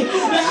anointing.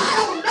 That I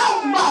don't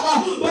know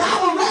mother, but I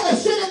would rather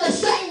sit in the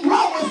same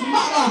row as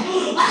mother.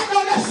 I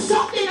know there's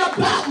something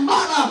about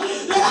mother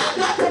that I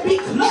got to be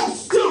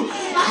close to.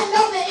 I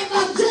know that if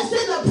I'm just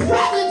in the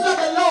presence of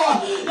the Lord,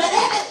 that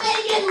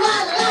everything in my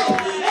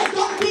life is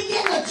going to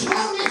begin to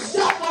turn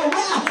itself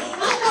around.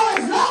 I know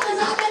as long as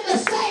I'm in the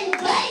same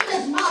vein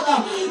as mother,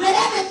 that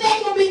everything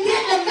will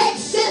begin to make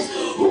sense.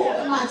 Who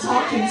am I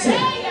talking to?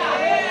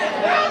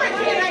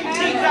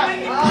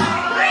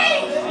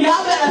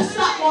 Y'all better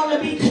stop wanting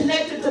to be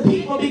connected to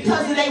people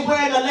because they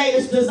wearing the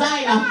latest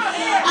designer.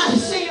 I've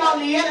seen on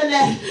the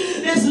internet,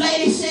 this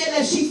lady said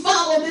that she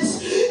followed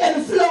this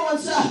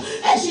influencer,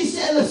 and she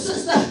said the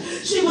sister,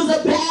 she was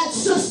a bad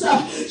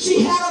sister.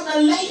 She had on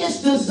the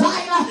latest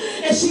designer,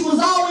 and she was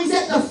always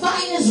at the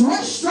finest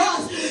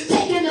restaurants,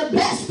 taking the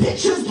best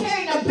pictures,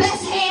 carrying the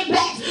best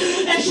handbags.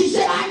 And she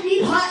said, I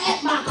need her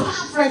at my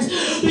conference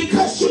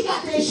because she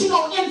got there, she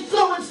gonna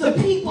influence the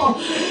people.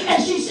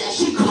 And she said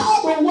she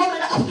called the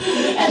woman up,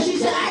 and she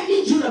said, I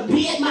need you to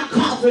be at my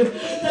conference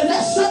because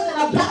there's something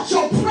about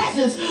your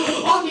presence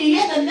on the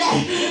internet.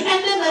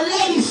 And then the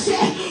lady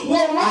said,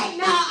 well, right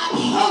now I'm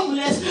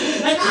homeless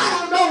and I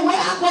don't know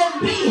where I'm going to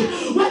be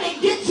when they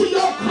get to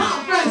your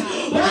conference,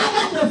 but I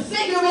got to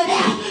figure it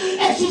out.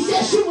 And she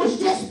said she was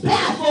just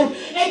baffled,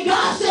 and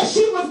God said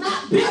she was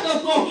not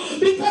biblical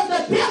because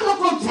the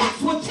biblical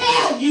text will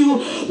tell you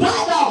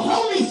by the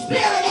Holy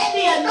Spirit and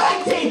the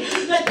anointing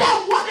that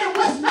that woman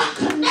was not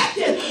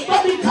connected,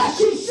 but because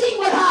she seen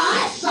with her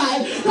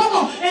eyesight, come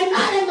on, and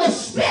not in the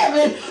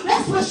spirit,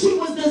 that's what she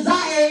was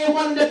desiring and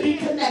wanted to be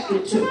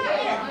connected to.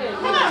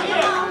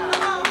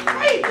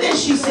 Then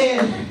she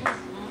said,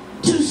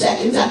 2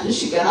 seconds after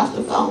she got off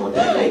the phone with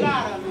that lady,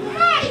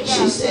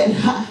 she said,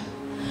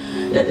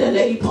 that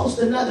lady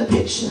posted another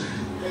picture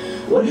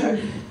with her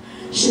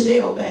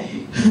Chanel bag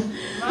in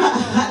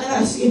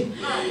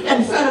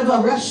front of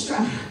a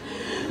restaurant.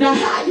 Now,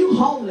 how are you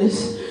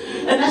homeless?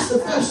 And that's the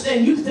first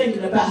thing you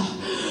thinking about.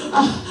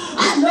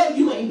 I know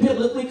you ain't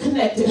biblically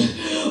connected,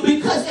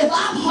 because if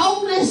I'm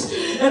homeless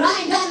and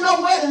I ain't got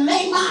nowhere to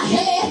lay my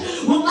head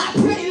with my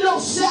pretty little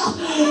self,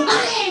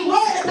 I ain't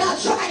worried about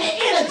trying to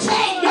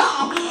entertain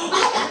y'all.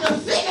 I got to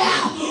figure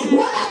out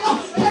whatever.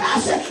 Can I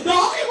say, the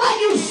only way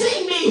you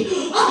see me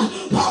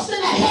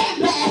posting a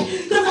handbag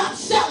because I'm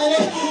selling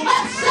it.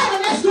 I'm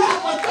selling this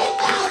girl for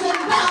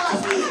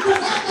 $3,000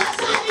 because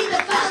I need to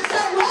find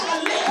somewhere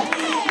to live.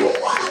 Who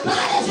want to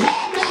buy this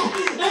handbag?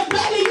 And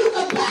baby, you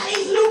can buy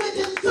these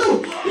Louboutins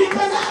too,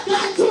 because I've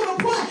gotten to the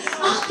point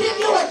I'll give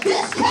you a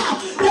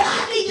discount that I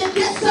need to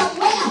get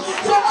somewhere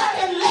so I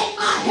can lay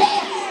my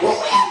head. Who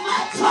am I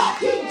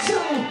talking to?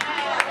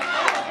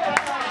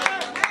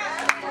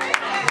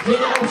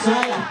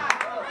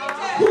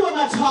 Who am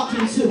I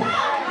talking to?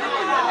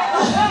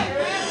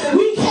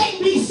 We can't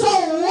be so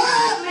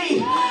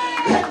worldly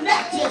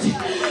connected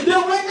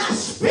that we're not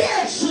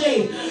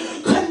spiritually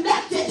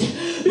connected,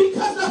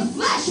 because the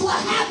flesh will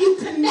have you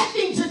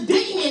connecting to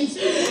demons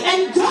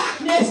and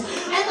darkness,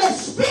 and the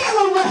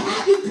spirit will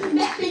have you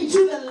connecting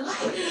to the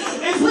light,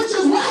 which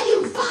is why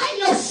you find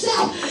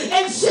yourself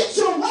in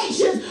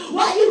situations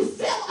where you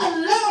feel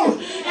alone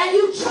and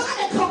you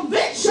try to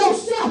convince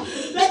yourself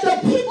that the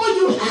people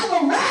you have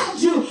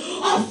around you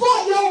are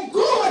for your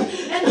good,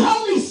 and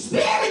Holy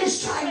Spirit is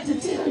trying to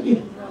tell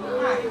you,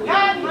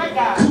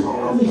 come on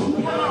over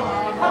here.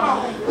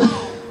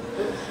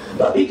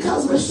 But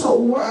because we're so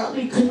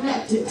worldly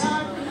connected,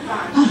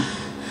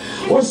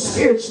 we're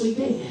spiritually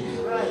dead.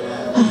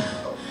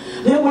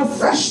 Then we're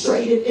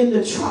frustrated in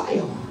the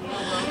trial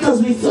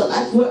because we feel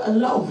like we're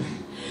alone.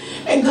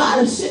 And God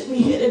has sent me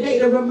here today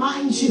to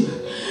remind you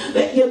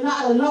that you're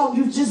not alone.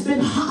 You've just been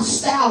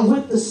hostile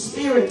with the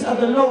Spirit of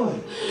the Lord.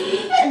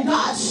 And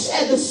God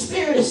said the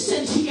Spirit is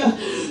sent here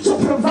to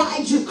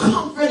provide you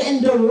comfort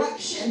and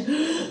direction.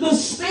 The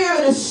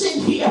Spirit is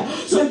sent here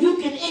so you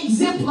can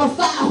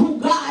exemplify who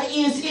God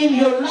is in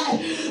your life.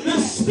 The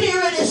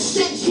Spirit is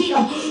sent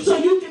here so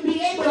you can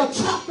be able to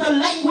talk the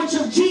language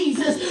of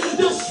Jesus.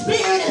 The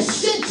Spirit is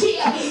sent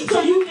here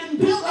so you can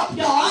build up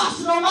your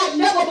arsenal like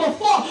never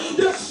before.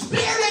 The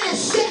Spirit is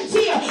sent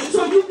here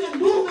so you can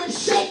move and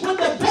shake with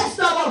the best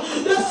of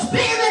them. The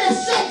Spirit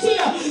is sent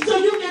here so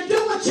you can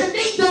do what you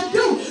need to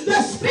do.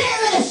 The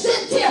Spirit is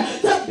sent here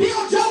to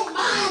build your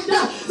mind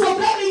up so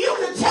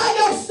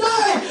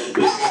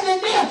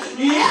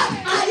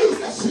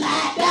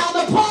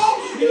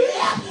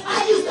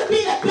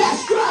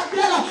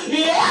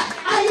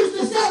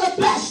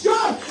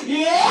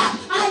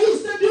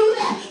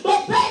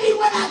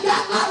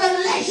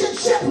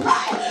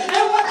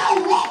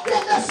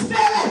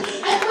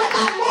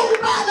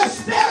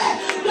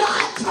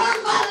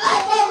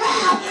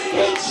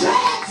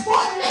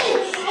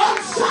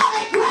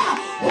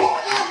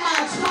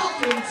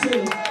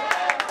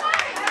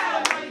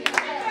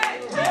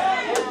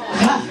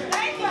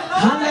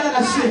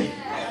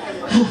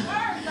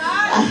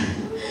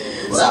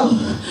So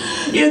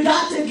you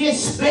got to get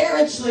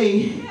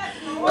spiritually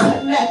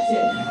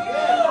connected,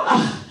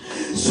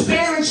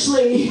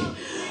 spiritually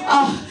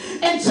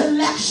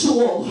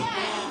intellectual.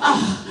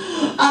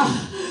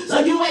 So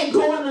you ain't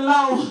going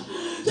along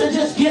to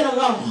just get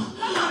along.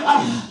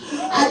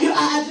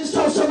 I just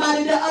told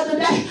somebody the other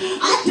day,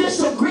 I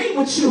disagree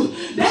with you.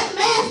 That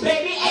math,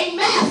 baby, ain't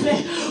math,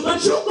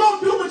 but you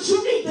gonna do what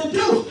you need to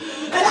do.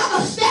 And I'm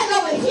gonna stand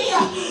over here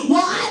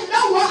where I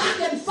know where I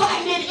can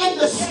find it in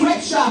the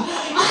scripture.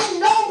 I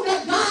know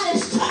that God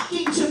is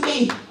talking to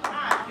me.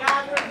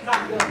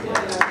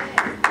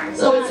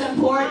 So it's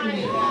important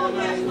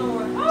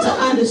to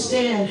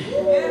understand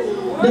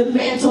the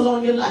mantle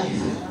on your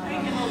life.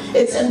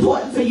 It's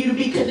important for you to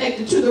be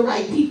connected to the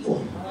right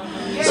people,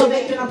 so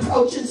they can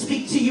approach and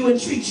speak to you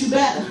and treat you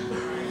better.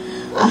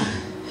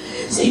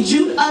 See,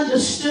 Jude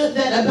understood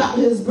that about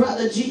his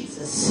brother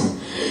Jesus.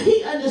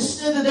 He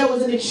understood that there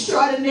was an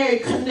extraordinary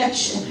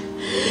connection.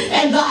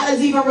 And God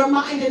is even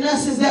reminding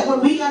us is that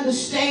when we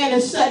understand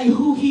and study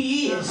who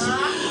he is,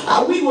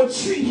 we will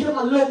treat him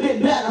a little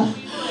bit better.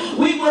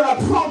 We will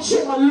approach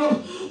him a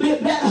little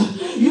bit better.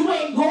 You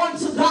ain't going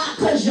to God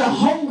because you're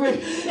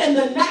hungry in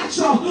the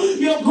natural.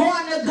 You're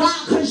going to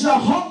God because you're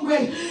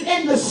hungry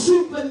in the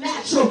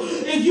supernatural.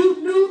 If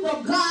you knew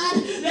the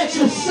God that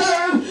you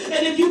serve,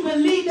 and if you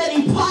believe that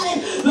he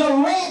parted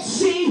the Red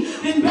Sea,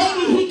 then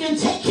maybe he can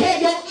take care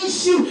of your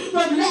issue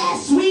from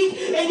last week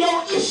and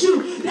your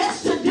issue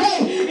that's today.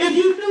 If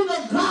you knew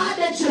the God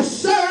that you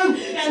serve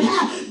and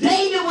how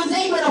David was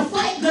able to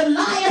fight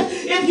Goliath,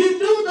 if you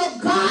knew the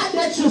God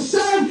that you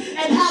serve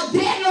and how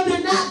Daniel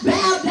did not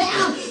bow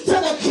down to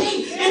the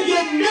king, if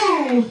you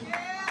knew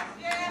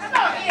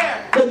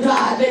the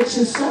God that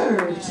you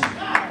served,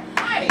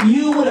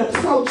 you would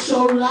approach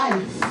your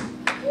life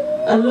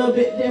a little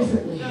bit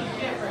differently.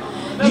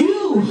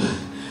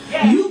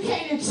 You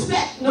can't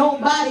expect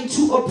nobody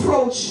to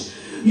approach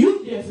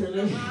you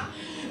differently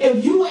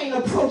if you ain't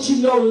approaching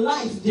your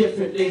life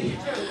differently.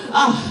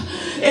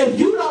 If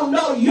you don't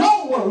know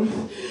your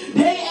worth,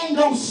 they ain't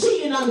gonna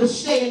see and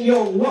understand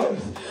your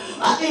worth.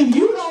 If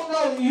you don't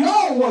know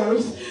your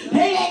worth,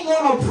 they ain't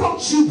gonna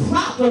approach you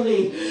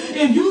properly.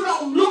 If you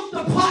don't look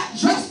the part,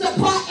 dress the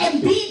part,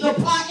 and be the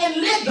part, and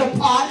live the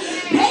part,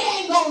 they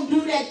ain't gonna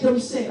do that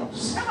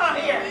themselves. Come on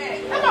here.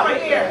 Come on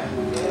here.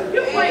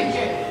 You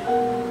preaching.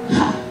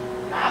 God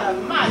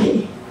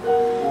almighty.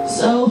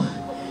 So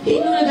he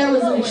knew that there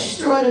was an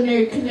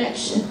extraordinary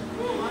connection.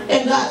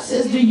 And God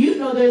says, do you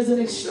know there's an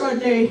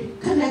extraordinary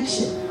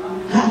connection?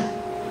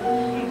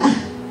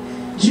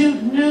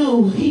 Jude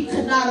knew he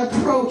could not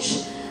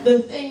approach the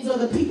things or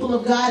the people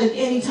of God in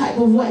any type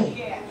of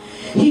way.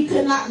 He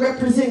could not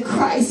represent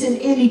Christ in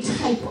any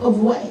type of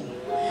way.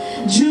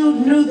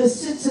 Jude knew the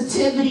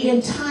sensitivity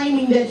and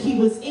timing that he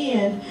was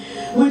in,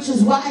 which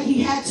is why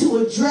he had to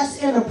address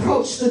and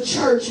approach the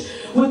church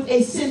with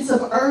a sense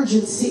of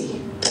urgency.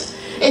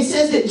 It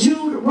says that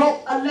Jude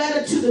wrote a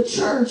letter to the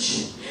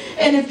church.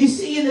 And if you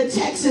see in the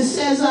text, it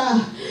says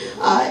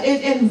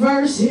in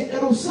verse, it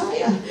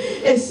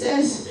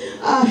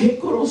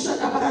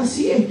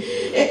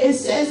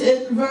says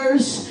in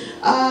verse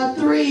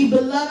 3,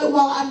 Beloved,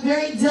 while I'm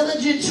very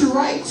diligent to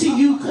write to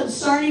you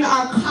concerning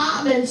our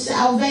common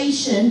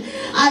salvation,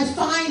 I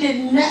find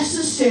it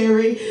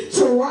necessary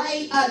to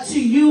write to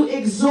you,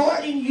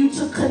 exhorting you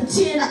to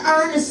contend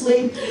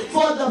earnestly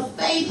for the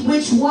faith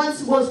which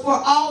once was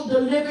for all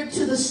delivered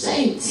to the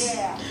saints.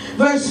 Yeah.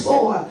 Verse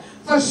 4,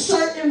 For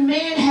certain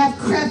men have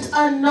crept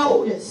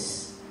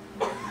unnoticed,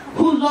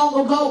 who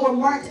long ago were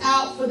marked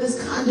out for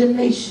this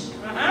condemnation.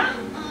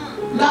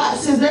 God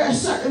says there are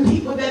certain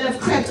people that have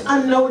crept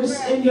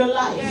unnoticed in your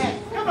life. Yeah.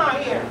 Come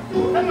on here.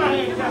 Come on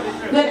here.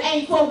 That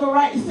ain't for the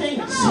right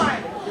things. Come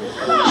on.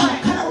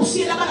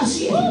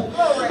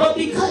 But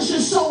because you're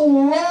so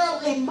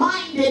worldly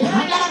minded,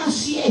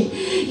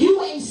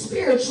 you ain't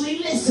spiritually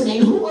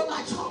listening. Who am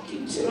I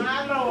talking to?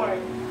 My Lord.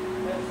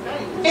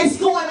 It's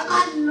going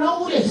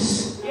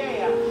unnoticed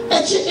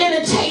that you're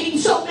entertaining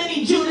so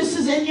many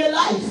Judases in your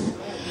life.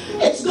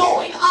 It's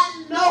going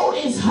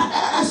unnoticed.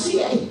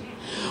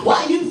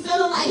 Why you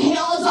feeling like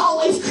hell is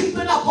always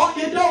creeping up on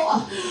your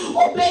door?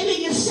 Or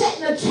maybe you're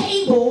setting a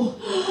table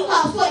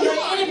for your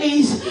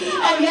enemies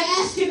and you're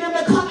asking them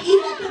to come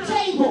eat at the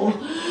table.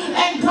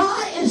 And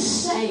God is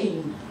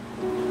saying,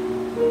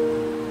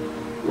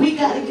 we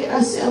got to get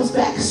ourselves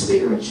back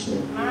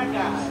spiritually. My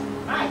God.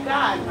 My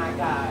God. My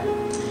God.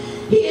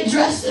 He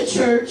addressed the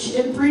church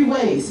in 3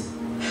 ways.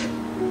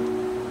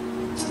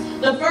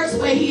 The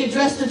first way he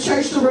addressed the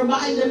church to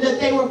remind them that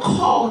they were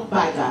called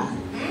by God.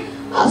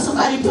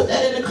 Somebody put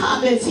that in the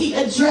comments. He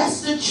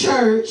addressed the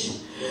church.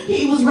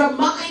 He was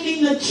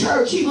reminding the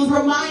church. He was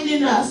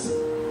reminding us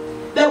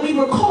that we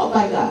were called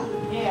by God.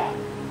 Yeah.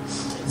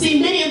 See,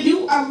 many of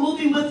you are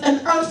moving with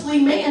an earthly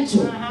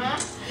mantle.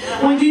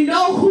 When you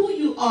know who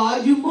you are,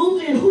 you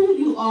move in who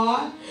you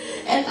are,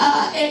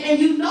 and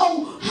you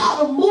know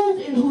how to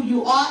move in who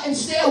you are and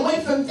stay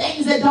away from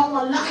things that don't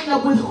align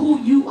up with who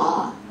you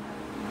are.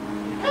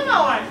 Come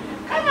on.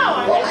 Come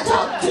on. What am I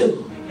talking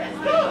too.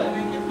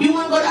 You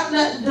want to go down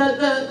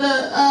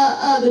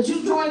the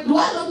juke joint? Do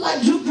I look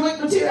like juke joint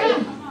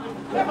material?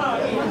 Come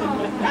on.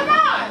 Come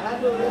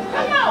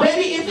on.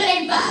 Baby, if it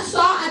ain't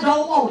 5-star, I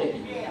don't want it.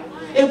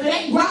 If it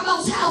ain't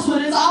grandma's house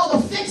with it's all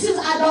the fixes,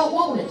 I don't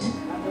want it.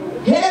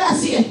 Here I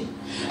see it.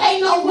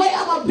 Ain't no way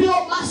I'm going to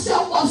build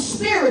myself up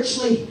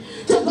spiritually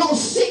to go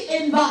sit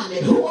and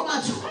vomit. Who am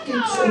I talking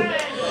to?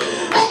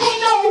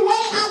 Ain't no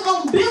way I'm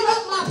going to build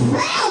up my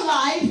prayer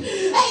life.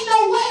 Ain't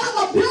no way I'm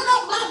going to build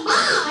up my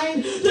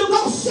mind to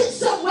go sit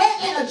somewhere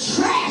in a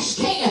trash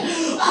can.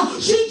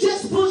 She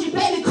just bougie,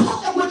 baby,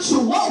 call it what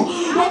you want.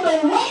 But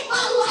the way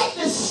my life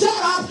is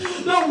set up,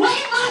 the way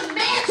my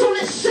mantle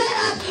is set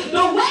up,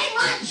 the way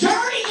my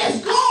journey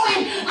is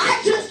going, I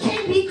just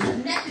can't be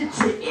connected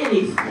to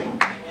anything.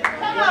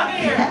 Come on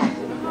here.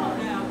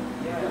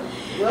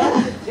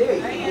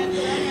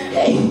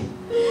 Hey,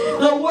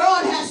 the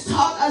world has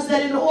taught us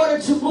that in order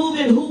to move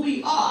in who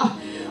we are,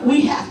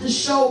 we have to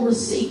show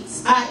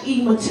receipts,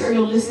 i.e.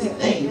 materialistic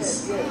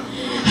things.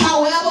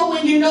 However,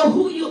 when you know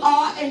who you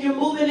are and you're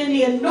moving in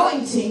the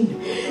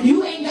anointing,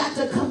 you ain't got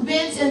to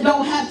convince and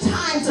don't have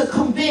time to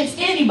convince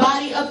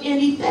anybody of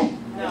anything.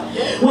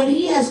 When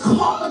he has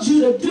called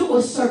you to do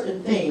a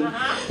certain thing,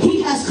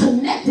 he has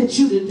connected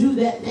you to do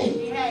that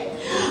thing.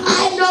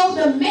 I know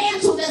the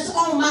mantle that's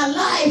on my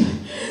life,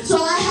 so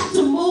I have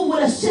to move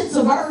with a sense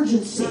of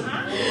urgency.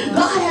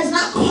 God has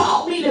not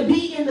called me to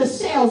be in the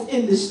sales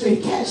industry.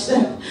 Catch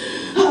that.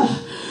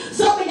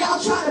 Some of y'all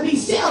trying to be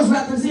sales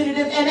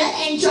representative, and that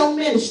ain't your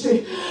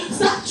ministry.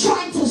 Stop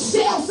trying to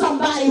sell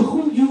somebody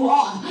who you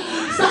are.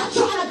 Stop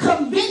trying to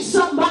convince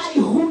somebody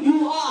who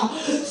you are.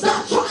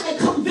 Stop trying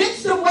to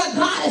convince them where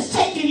God has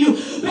taken you.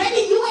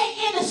 Baby, you ain't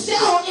in the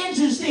sales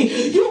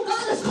industry.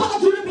 God has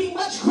called you to be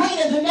much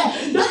greater than that.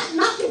 Not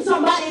knocking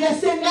somebody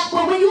that's in that,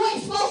 but when you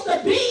ain't supposed to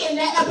be in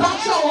that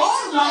about your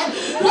own life,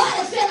 God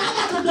has said, I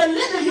got to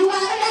deliver you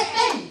out of that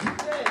thing.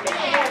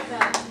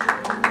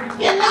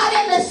 You're not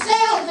in the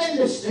sales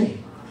industry.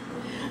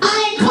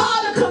 I ain't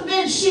called to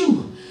convince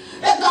you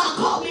that God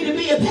called me to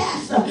be a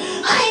pastor.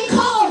 I ain't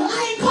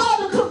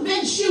called to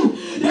convince you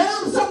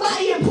that I'm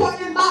somebody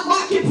important in my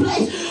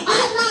marketplace.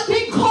 I've not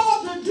been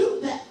called to do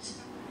that.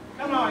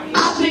 Come on.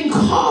 I've been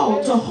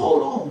called to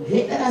hold on.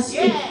 That I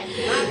speak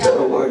to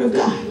the word of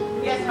God.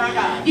 Yes, my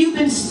God. You've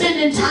been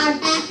spending time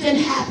acting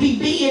happy,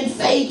 being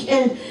fake,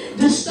 and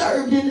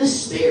disturbed in the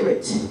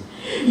spirit.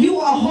 You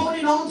are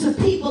holding on to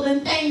people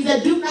and things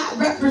that do not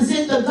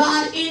represent the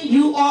God in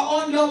you or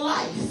on your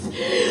life.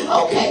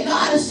 Okay,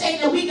 God is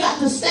saying that we got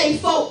to stay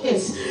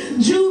focused.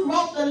 Jude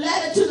wrote the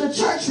letter to the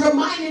church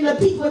reminding the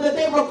people that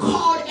they were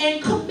called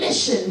and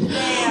commissioned.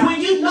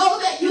 When you know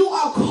that you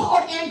are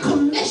called and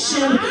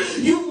commissioned,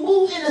 you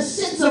move in a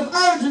sense of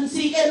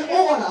urgency and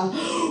order.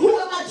 Who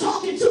am I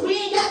talking to? We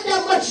ain't got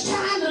that much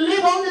time to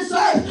live on this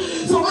earth,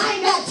 so I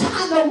ain't got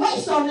time to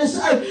waste on this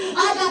earth.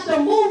 I got to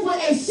move with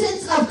a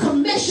sense of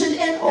commission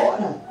and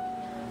order.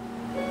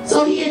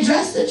 So he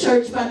addressed the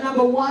church by,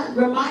 number one,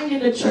 reminding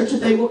the church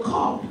that they were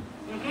called.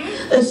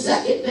 The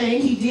second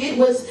thing he did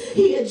was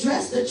he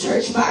addressed the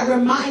church by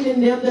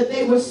reminding them that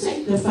they were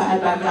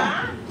sanctified by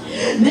God.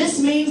 This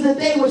means that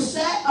they were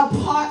set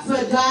apart for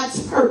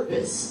God's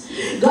purpose.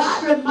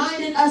 God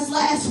reminded us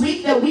last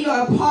week that we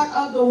are a part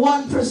of the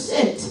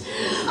 1%.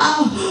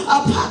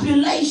 A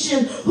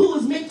population who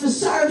is meant to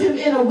serve him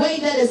in a way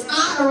that is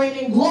honoring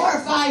and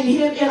glorifying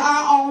him in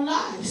our own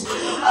lives.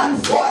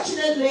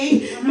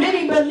 Unfortunately,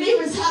 many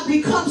believers have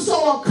become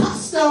so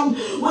accustomed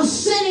with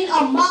sitting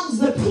amongst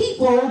the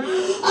people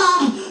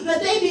that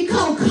they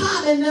become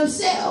common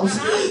themselves.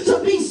 To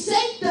be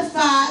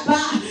sanctified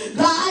by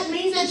God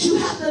means that you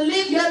have to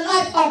live your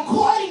life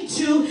according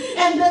to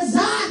and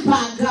designed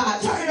by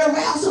God. Turn it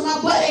around so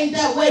my butt ain't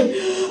that way.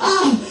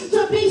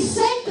 To be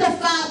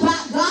sanctified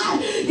by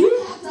God,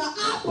 you have to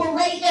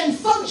operate and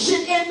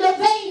function in the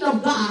vein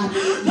of God.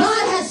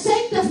 God has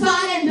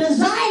sanctified and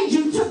designed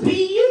you to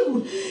be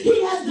you.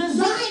 He has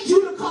designed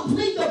you to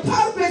complete the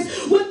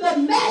purpose with the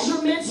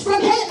measurements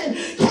from heaven.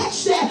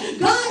 Catch that.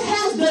 God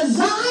has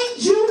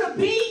designed you to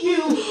be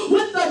you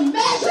with the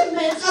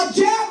measurements of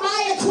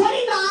Jeremiah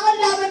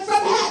 29:11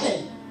 from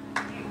heaven.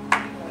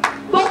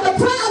 But the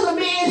problem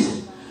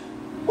is,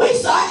 we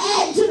start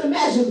adding to the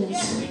measurements.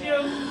 Yes, we do.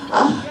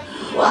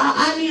 Well,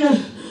 I need a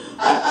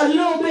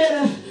little bit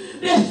of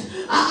this.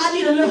 I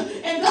need a little.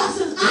 And God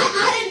says,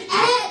 I didn't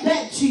add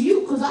that to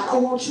you because I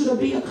don't want you to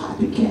be a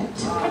copycat.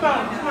 Come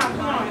on.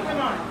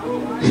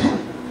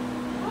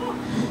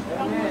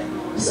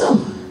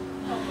 So,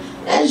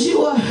 as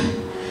you are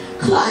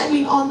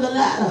climbing on the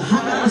ladder,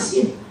 I'm going to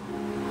see.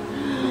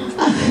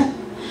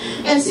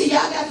 And see,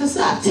 y'all got to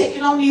stop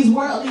taking on these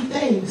worldly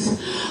things.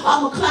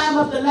 I'm going to climb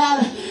up the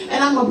ladder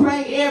and I'm going to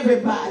bring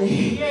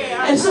everybody.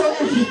 And so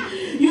if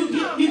you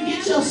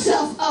get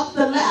yourself up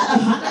the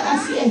ladder, I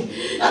see,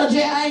 Elder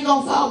J, I ain't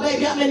going to fall,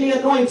 baby. I'm in the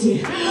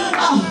anointing.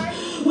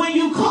 When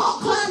you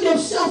climb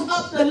yourself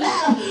up the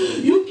ladder,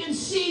 you can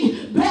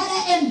see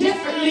better and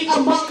differently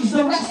amongst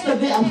the rest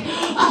of them.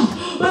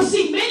 But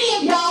see, many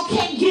of y'all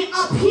can't get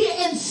up here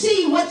and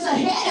see what's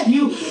ahead of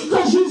you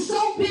because you're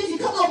so busy.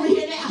 Come on.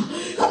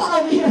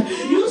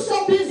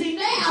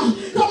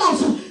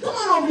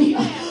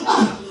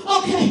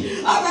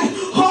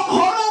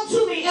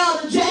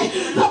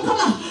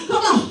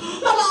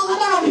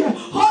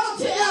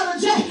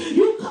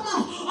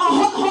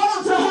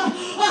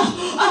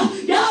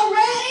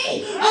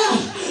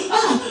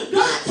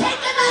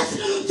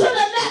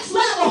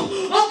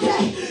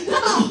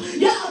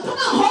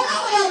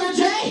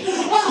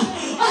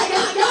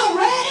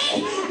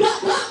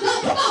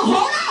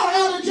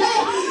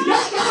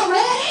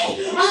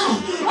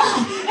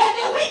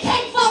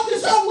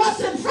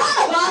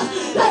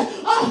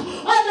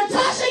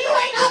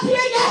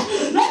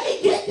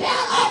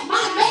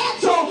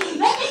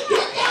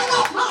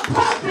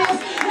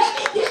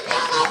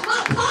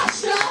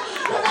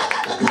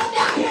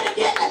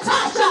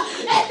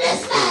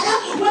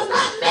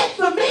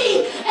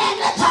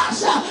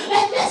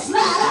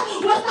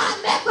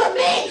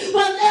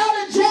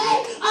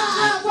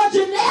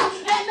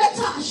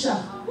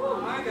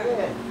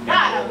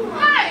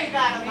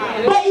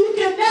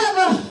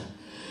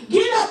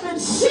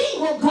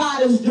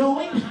 God is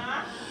doing.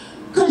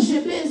 Because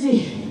you're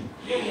busy.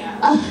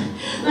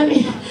 Let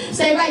me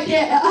stay right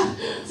there.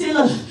 See,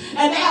 look.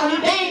 And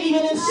they ain't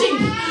even in sync.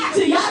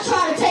 See, y'all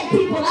trying to take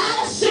people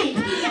out of sync.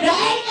 They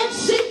ain't in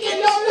sync in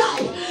your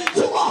life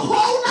to a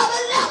whole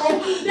nother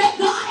level that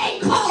God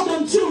ain't called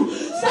them to.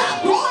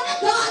 Stop going to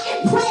God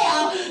in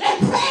prayer and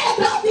praying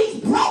about these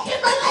broken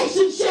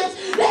relationships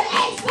that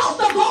ain't supposed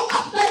to go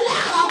up the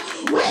ladder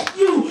with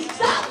you.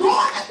 Stop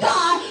going to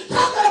God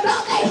talking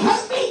about they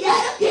hurt me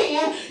yet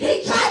again.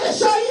 He tried to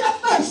show you the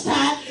first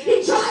time.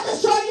 He tried to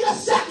show you the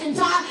second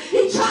time.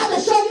 He tried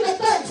to show you the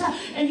third time.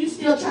 And you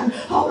still trying to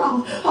hold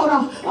on.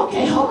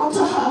 Okay, hold on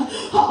to her.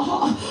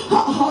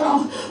 Hold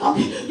on.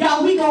 Okay,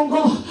 y'all, we gonna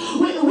go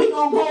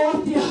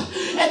up there.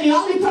 And the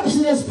only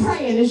person that's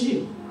praying is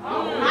you.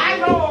 Oh, my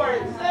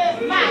Lord.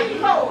 My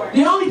Lord.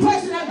 The only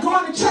person that's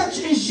going to church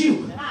is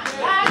you. My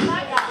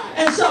God.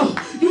 And so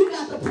you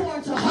got to pour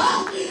into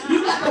her.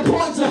 You got to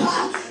pour into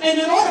her. And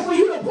in order for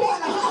you to pour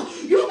into her,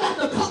 you got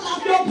to come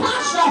off your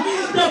posture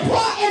to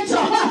pour into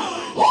her.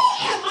 Who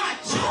am I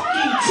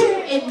talking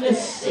to in this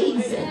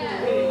season?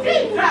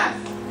 Jesus.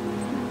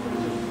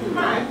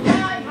 My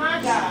God,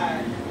 my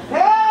God.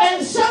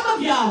 And some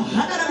of y'all,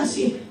 I gotta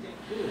see.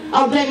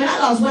 Oh, David, I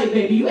lost weight,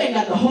 baby. You ain't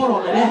got to hold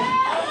on to that.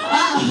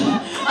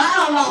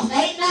 I done lost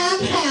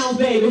 8-9 pounds,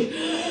 baby.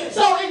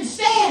 So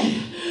instead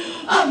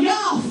of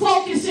y'all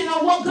focusing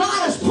on what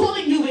God is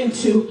pulling you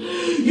into,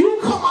 you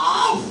come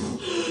off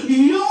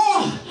your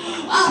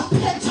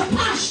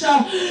posture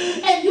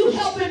and you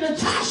helping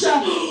Natasha,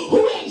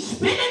 who ain't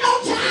spending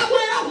no time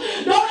with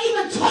him, don't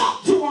even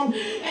talk to him,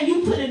 and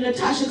you put in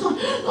Natasha. Go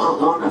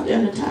on up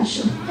there,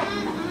 Natasha.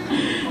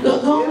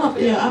 Go on up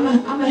there. I'm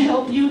gonna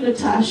help you,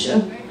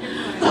 Natasha.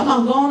 Come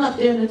on, go on up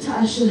there,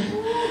 Natasha.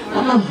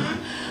 Come on.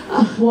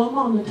 One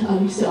more,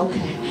 Natasha. You said,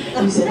 okay.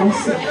 You said,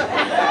 that's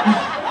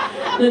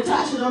it.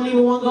 Natasha don't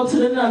even want to go to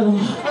the other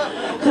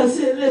one. Because,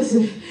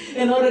 listen,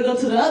 in order to go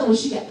to the other one,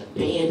 she got to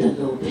bend a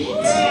little bit.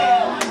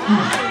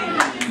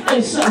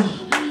 And so,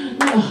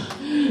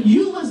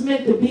 you was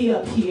meant to be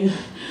up here,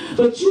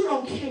 but you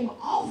don't came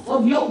off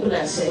of your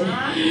blessing,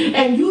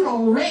 and you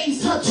don't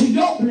raise her to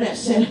your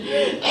blessing,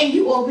 and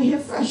you over here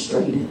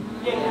frustrated.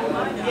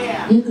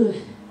 You're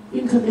good. You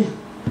can come in.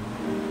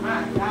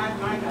 My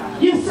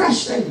God. You're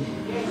frustrated.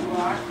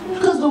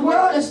 Because the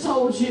world has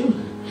told you,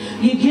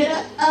 you get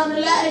up on the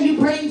ladder, you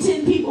bring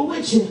 10 people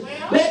with you.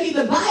 Baby,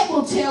 the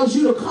Bible tells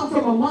you to come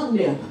from among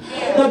them.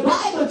 The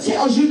Bible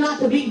tells you not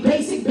to be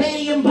basic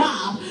Betty and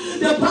Bob.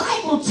 The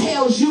Bible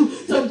tells you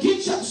to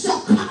get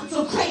yourself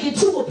consecrated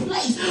to a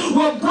place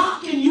where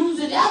God can use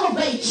and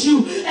elevate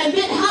you. And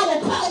then how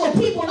will call the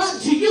people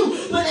unto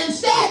you. But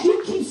instead,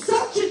 you keep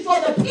searching for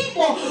the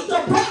people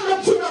to bring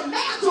them to the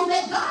mantle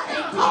that God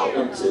ain't called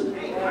them to.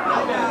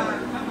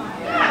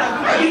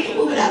 You can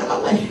move it out of my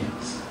way.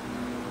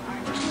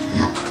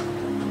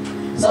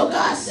 So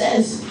God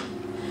says,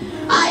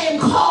 I am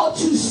called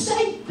to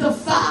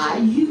sanctify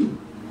you.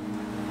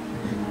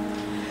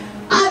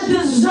 I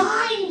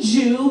designed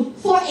you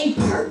for a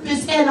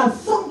purpose and a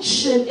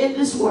function in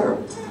this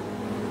world.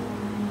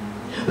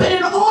 But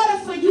in order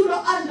for you to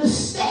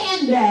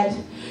understand that,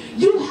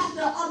 you have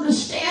to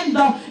understand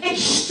the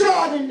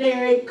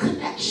extraordinary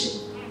connection.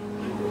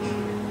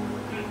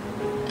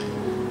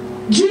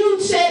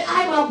 Jude said,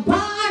 I'm a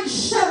bond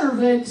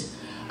servant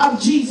of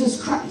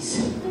Jesus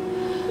Christ.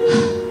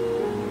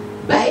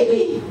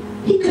 Baby,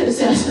 he could have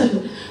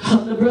said,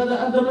 I'm the brother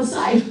of the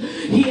Messiah.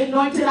 He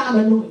anointed, I'm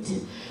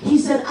anointed. He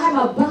said, I'm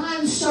a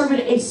bond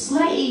servant, a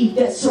slave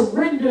that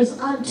surrenders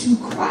unto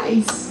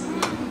Christ.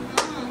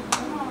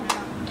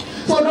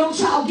 So don't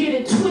y'all get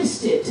it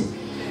twisted.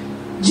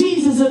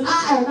 Jesus and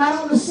I are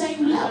not on the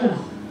same level.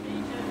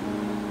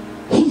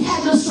 He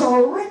had to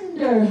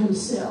surrender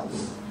himself.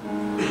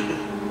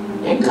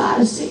 And God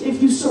is saying,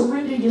 if you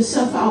surrender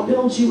yourself, I'll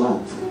build you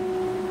up.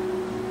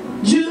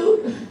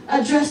 Jude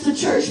addressed the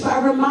church by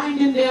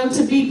reminding them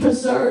to be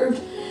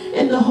preserved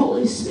in the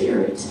Holy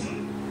Spirit,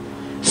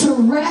 to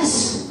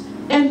rest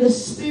in the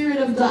Spirit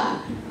of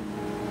God.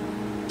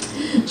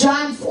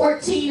 John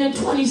 14 and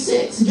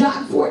 26.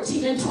 John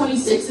 14 and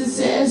 26, it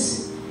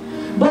says,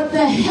 but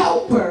the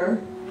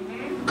helper,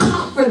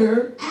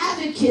 comforter,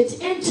 advocate,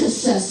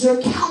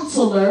 intercessor,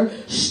 counselor,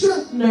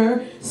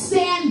 strengthener,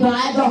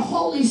 standby, the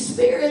Holy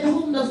Spirit,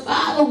 whom the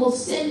Father will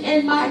send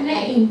in my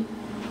name,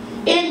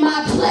 in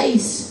my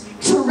place,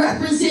 to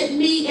represent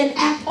me and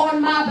act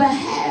on my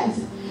behalf.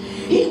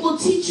 He will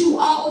teach you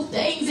all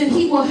things, and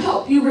he will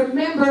help you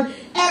remember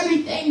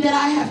everything that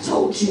I have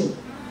told you.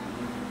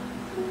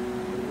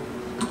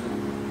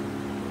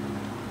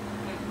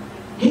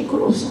 You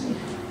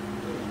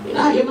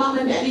know how your mom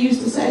and daddy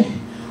used to say,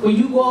 when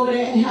you go over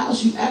there in the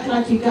house, you act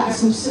like you got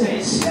some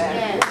sense.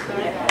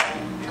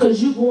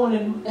 Because you born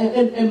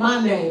in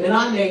my name, in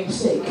our name's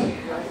sake.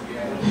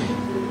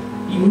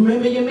 You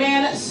remember your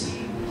manners?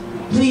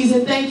 Please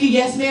and thank you.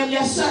 Yes, ma'am.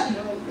 Yes, sir.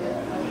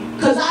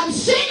 Because I'm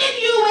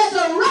sending you as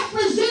a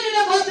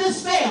representative of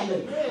this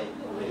family.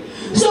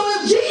 So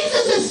if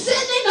Jesus is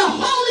sending the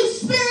Holy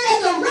Spirit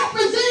as a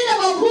representative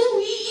of who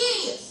he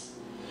is,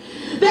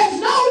 there's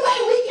no way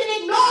we can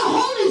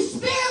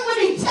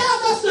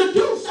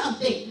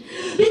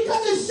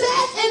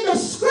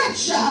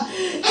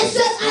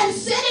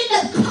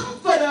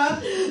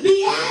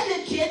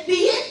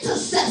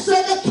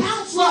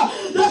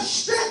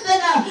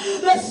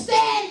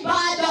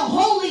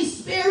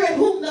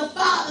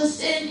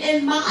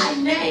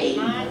my name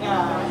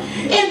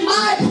in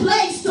my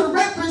place to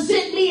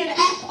represent me and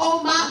act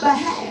on my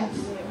behalf.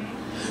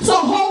 So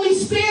Holy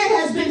Spirit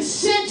has been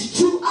sent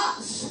to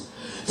us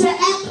to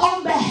act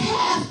on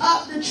behalf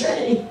of the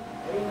Trinity.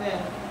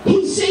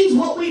 He sees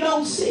what we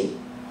don't see.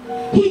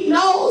 He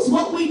knows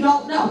what we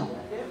don't know.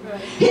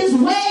 His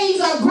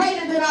ways are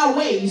greater than our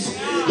ways.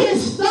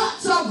 His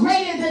thoughts are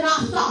greater than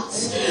our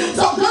thoughts.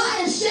 So God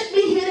has sent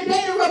me here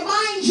today to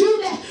remind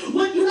you that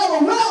when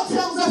the world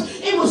tells us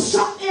it was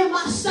something in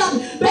my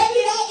stomach, baby,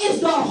 that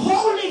is the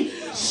Holy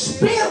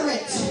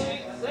Spirit.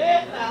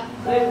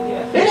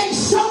 It ain't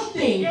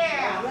something.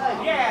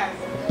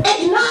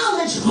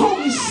 Acknowledge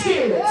Holy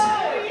Spirit.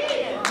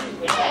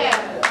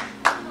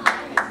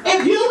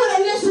 If you would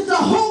have listened to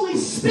Holy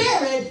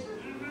Spirit,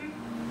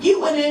 you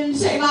wouldn't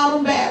take all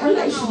them bad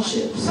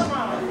relationships. Come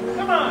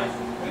on.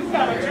 You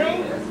tell the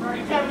truth.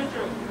 You tell the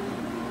truth.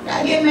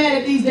 I get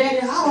mad at these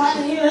daddies. Oh, I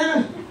didn't hear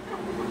her.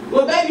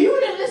 Well, baby, you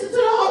didn't listen to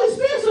the Holy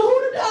Spirit, so who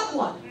the dumb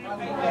one?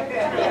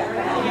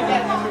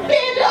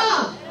 Being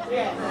dumb.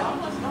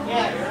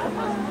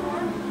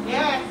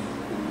 Yes.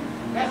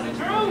 That's the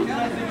truth.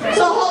 That's the truth.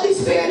 So Holy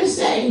Spirit is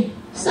saying,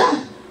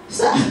 stop.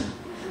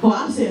 Well,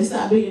 I'm saying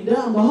stop being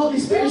dumb, but Holy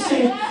Spirit is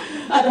saying,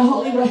 the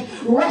Holy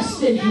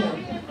rest in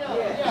Him.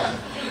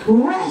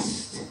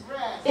 Rest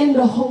in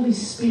the Holy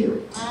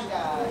Spirit.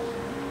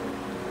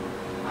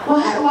 Well,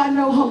 how do I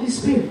know Holy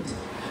Spirit?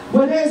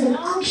 Well, there's an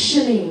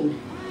unctioning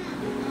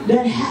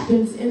that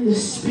happens in the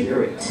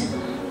Spirit.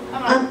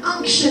 An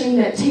unctioning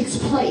that takes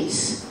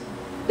place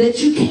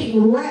that you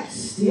can't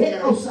rest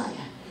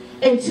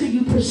until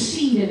you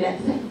proceed in that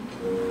thing.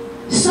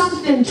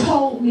 Something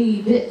told me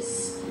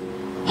this.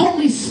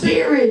 Holy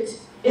Spirit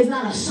is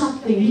not a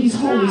something. He's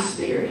Holy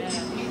Spirit.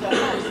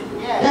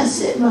 That's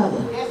it,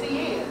 Mother. Yes, He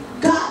is.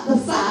 God the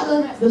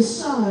Father, the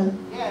Son,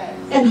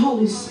 and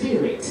Holy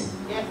Spirit.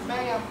 Yes,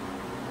 ma'am.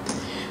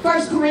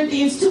 1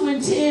 Corinthians 2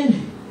 and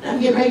 10. I'm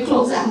getting ready to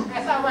close out.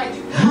 That's all right.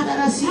 How did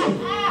I see it?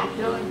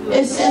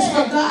 It says,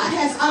 for God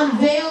has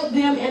unveiled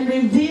them and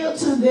revealed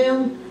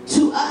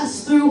to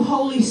us through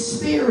Holy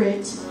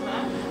Spirit.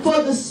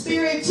 For the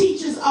Spirit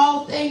teaches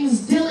all things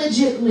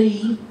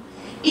diligently,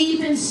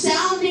 even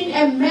sounding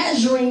and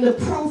measuring the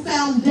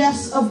profound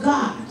depths of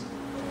God,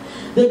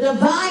 the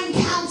divine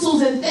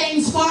counsels and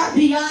things far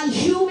beyond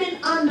human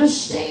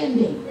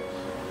understanding.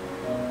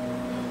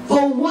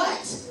 For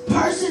what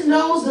person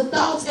knows the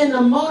thoughts and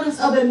the motives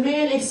of a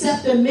man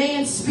except the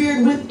man's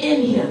spirit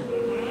within him?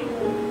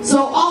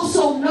 So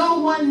also no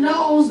one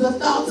knows the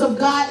thoughts of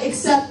God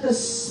except the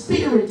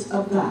Spirit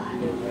of God.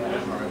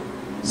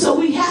 So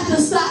we have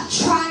to stop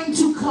trying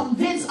to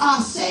convince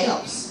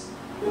ourselves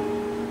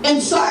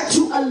and start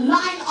to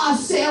align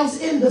ourselves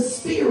in the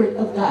Spirit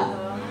of God.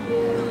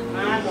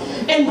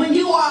 And when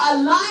you are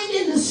aligned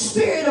in the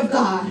Spirit of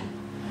God,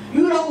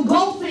 you don't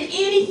go for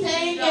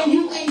anything and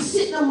you ain't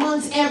sitting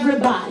amongst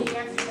everybody.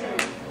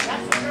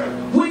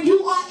 When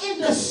you are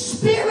in the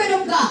Spirit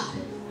of God,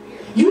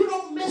 you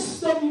don't miss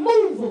the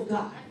move of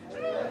God.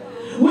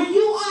 When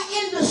you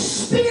are in the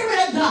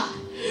Spirit of God,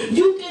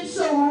 you can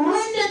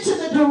surrender to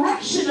the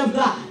direction of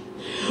God.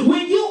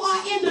 When you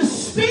are in the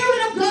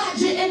Spirit of God,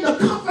 you're in the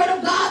comfort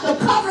of God,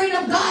 the covering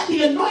of God,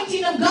 the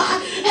anointing of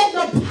God, and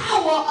the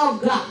power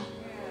of God.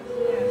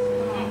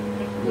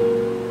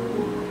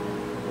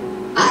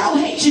 I don't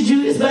hate you,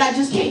 Judas, but I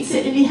just can't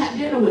sit and have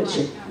dinner with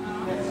you.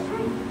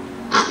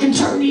 I can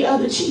turn the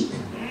other cheek.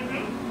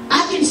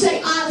 I can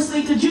say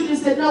honestly to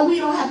Judas that no, we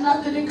don't have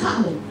nothing in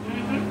common.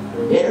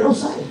 It'll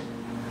say.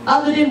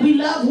 Other than we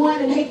love one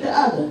and hate the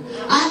other.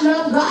 I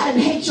love God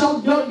and hate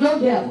your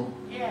devil.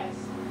 Yes.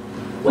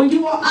 When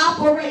you are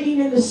operating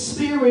in the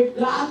Spirit,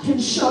 God can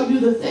show you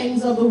the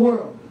things of the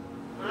world.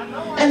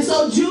 And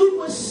so Jude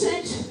was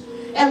sent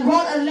and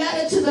wrote a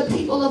letter to the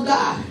people of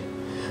God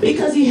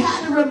because he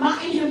had to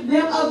remind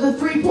them of the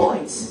 3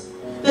 points.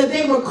 That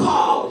they were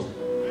called,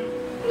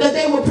 that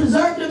they would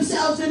preserve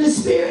themselves in the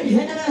Spirit.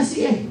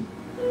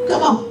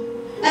 Come on.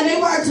 And they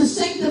were to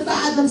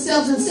sanctify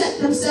themselves and set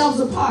themselves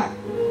apart.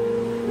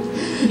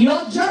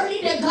 Your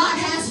journey that God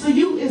has for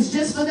you is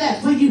just for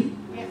that, for you.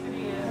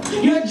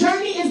 Your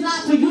journey is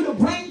not for you to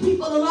bring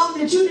people along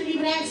that you didn't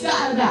even ask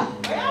God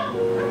about.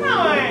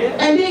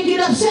 And then get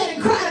upset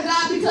and cry to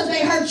God because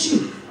they hurt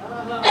you.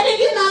 And then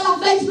get out on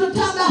Facebook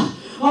talking about,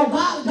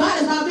 oh,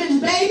 God is my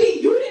business.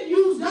 Baby, you didn't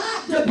use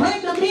God to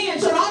bring them in,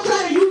 so don't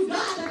try to use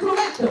God to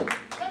correct them.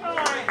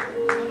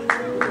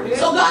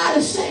 So God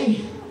is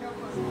saying,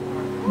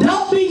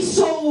 don't be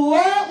so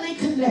worldly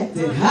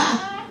connected,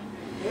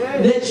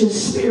 that you're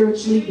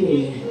spiritually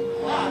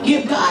dead.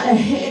 Give God a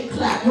head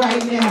clap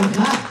right now.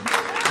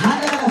 How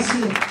did I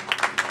see it?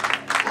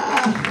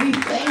 We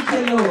thank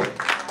you, Lord.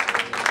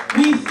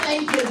 We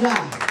thank you,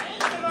 God.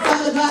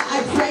 Father God,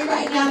 I pray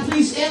right now,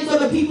 please stand for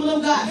the people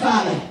of God,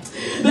 Father.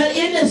 That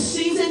in this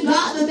season,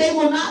 God, that they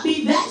will not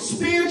be that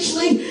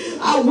spiritually,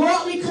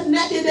 worldly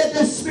connected, that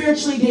they're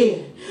spiritually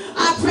dead.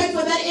 I pray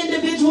for that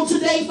individual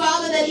today,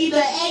 Father, that either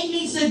A,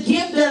 needs to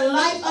give their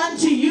life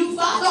unto you,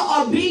 Father,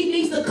 or B,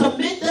 needs to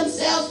commit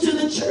themselves to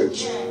the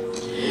church.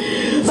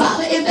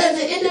 Father, if there's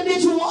an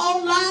individual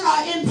online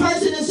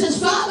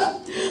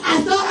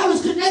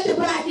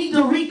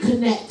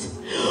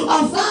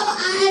Father,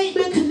 I ain't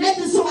been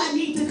connected, so I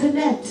need to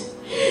connect.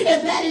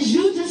 If that is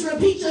you, just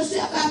repeat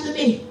yourself after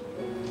me.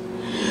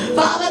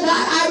 Father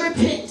God, I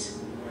repent.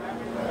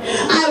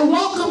 I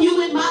welcome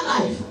you in my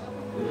life.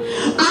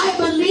 I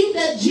believe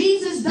that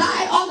Jesus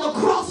died on the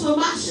cross for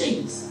my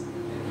sins.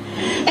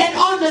 And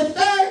on the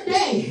third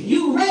day,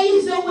 you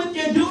raised him with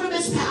your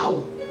dunamis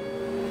power.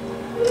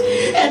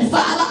 And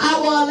Father, I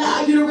will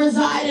allow you to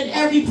reside in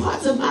every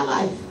part of my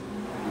life.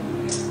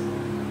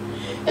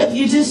 If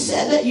you just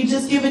said that, you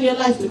just given your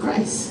life to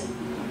Christ.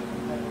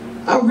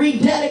 Or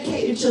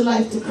rededicated your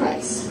life to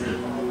Christ.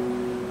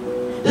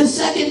 The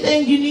second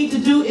thing you need to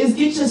do is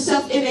get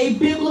yourself in a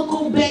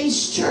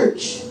biblical-based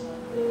church.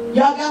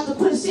 Y'all got to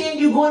quit saying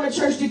you're going to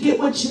church to get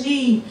what you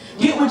need.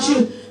 Get what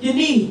you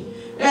need.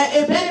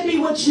 It better be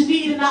what you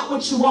need and not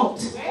what you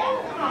want.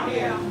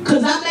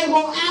 Because I may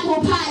want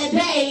apple pie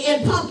today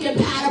and pumpkin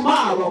pie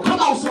tomorrow. Come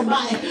on,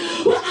 somebody.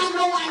 Well, I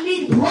know I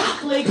need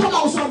broccoli. Come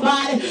on,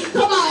 somebody.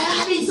 Come on,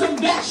 I need some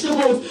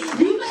vegetables.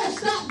 You better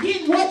stop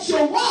getting what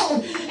you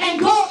want and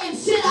go and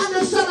sit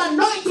under some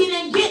anointing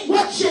and get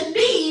what you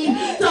need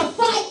to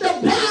fight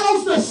the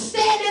battles, to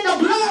stand in the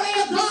glory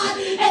of God,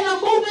 and to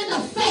move in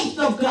the faith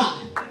of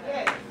God.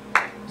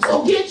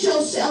 So get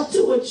yourself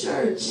to a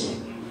church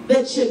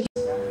that you...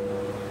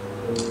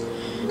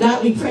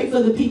 God, we pray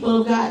for the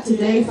people of God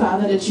today,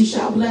 Father, that you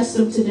shall bless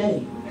them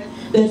today.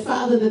 That,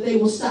 Father, that they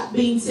will stop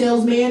being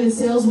salesmen and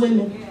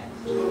saleswomen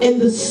in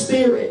the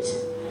spirit.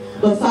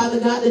 But, Father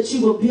God, that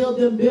you will build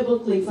them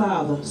biblically,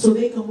 Father, so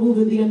they can move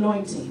in the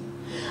anointing.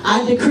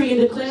 I decree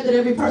and declare that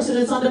every person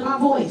that's under my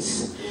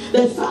voice,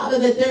 that, Father,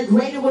 that their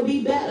greater will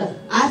be better.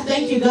 I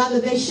thank you, God,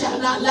 that they shall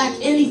not lack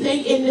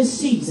anything in this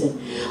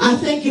season. I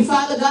thank you,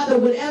 Father God,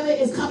 that whatever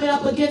is coming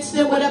up against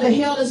them, whatever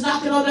hell is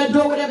knocking on their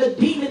door, whatever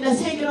demon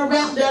that's hanging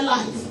around their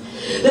life,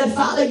 that,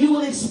 Father, you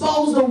will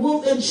expose the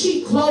wolf in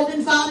sheep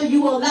clothing, Father.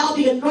 You will allow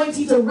the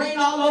anointing to reign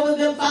all over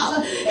them,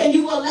 Father, and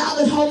you will allow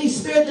the Holy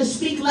Spirit to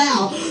speak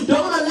loud.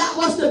 Don't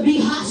allow us to be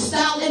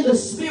hostile in the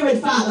spirit,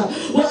 Father.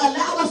 Will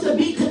allow us to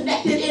be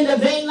connected in the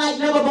vein like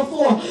never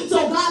before.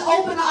 So, God,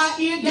 open our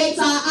ear gates,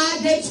 our eye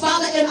gates,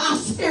 Father, and our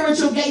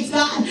spiritual gates,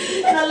 God,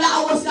 and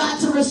allow us, God,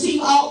 to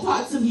receive all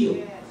parts of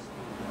you.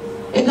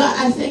 And God,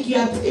 I thank you.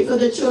 I pray for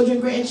the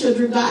children,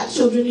 grandchildren,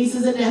 godchildren,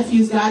 nieces and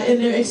nephews, God,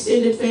 and their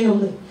extended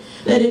family.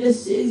 That in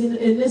this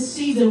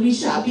season we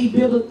shall be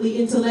biblically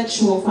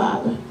intellectual,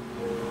 Father.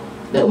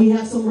 That we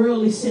have some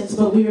worldly sense,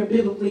 but we are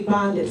biblically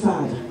bonded,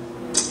 Father.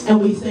 And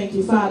we thank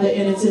you, Father,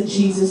 and it's in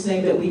Jesus'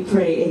 name that we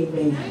pray,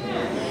 amen.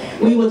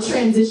 We will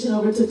transition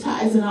over to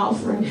tithes and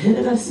offering.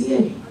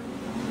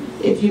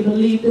 If you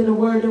believed in the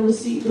word and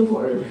received the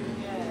word,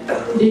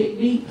 dig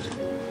deep.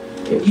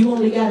 If you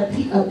only got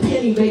a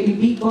penny, baby,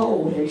 be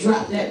bold and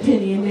drop that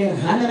penny in there.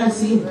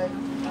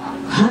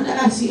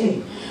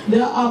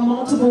 There are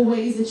multiple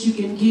ways that you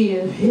can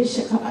give.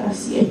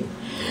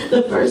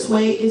 The first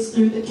way is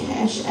through the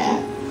Cash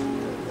App.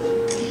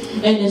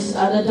 And it's the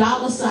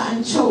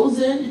 $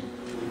 Chosen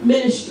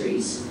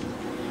Ministries.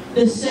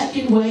 The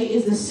second way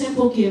is the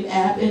Simple Give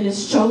app, and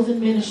it's Chosen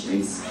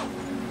Ministries.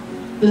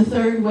 The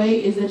third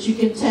way is that you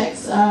can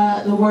text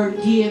the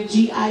word GIVE,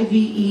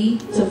 G-I-V-E,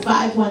 to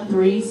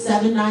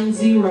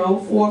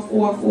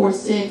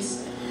 513-790-4446.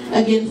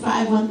 Again,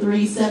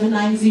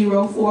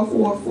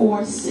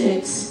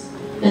 513-790-4446.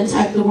 And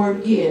type the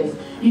word give.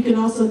 You can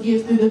also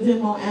give through the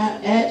Venmo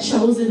app at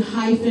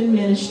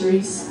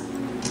chosen-ministries.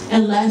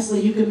 And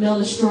lastly, you can mail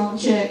a strong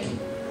check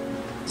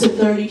to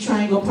 30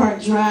 Triangle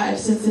Park Drive,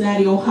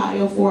 Cincinnati,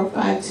 Ohio,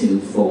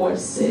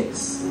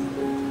 45246.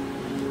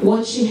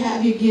 Once you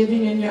have your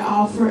giving and your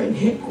offering,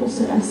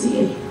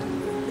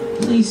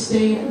 please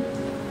stand.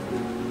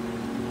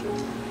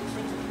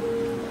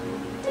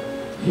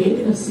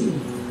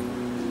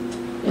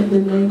 In the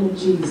name of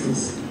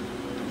Jesus,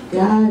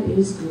 God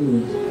is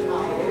good.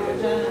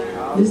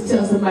 Just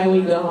tell somebody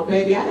when you go home,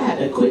 baby, I had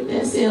to quit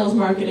that sales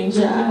marketing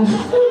job.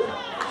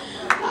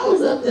 I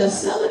was up there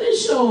selling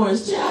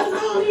insurance, child, and I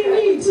don't even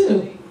need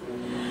to.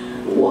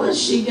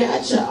 Once you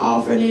got your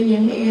offering in your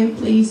hand,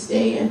 please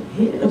stand.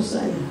 Hit it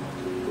upside down.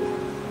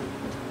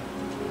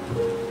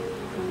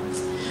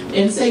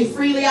 And say,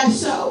 freely I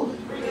sow.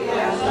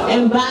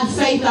 And by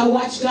faith I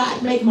watch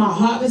God make my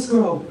harvest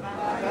grow.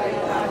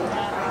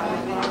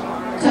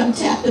 Come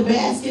tap the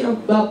basket or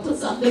put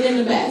something in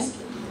the basket.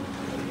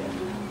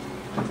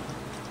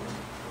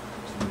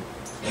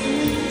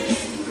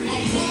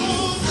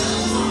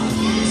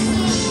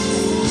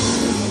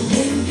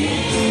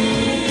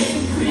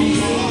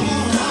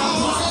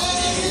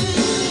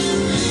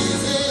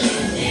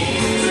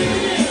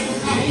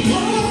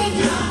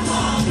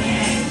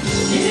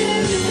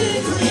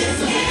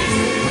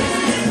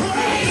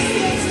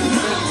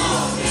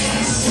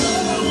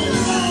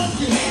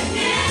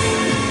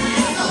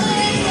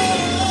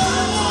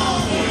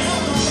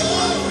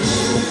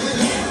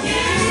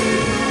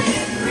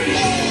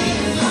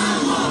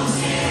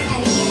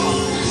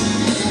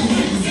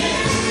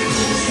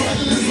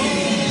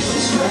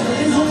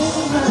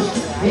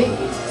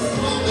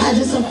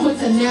 Just some quick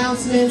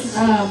announcements.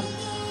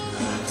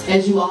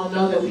 As you all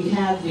know, that we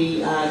have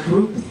the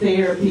group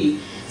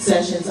therapy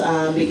sessions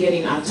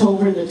beginning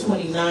October the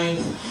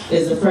 29th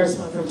is the first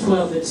one from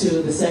 12 to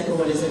 2. The second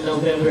one is in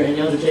November, and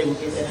Elder J will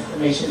get that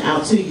information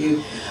out to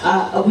you.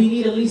 We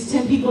need at least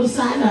 10 people to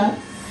sign up.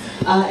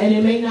 And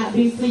it may not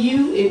be for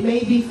you, it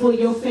may be for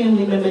your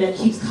family member that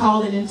keeps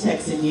calling and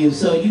texting you.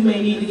 So you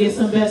may need to get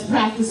some best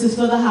practices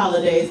for the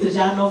holidays, because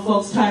y'all know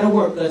folks try to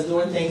work us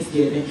during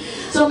Thanksgiving.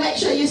 So make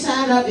sure you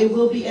sign up. It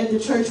will be at the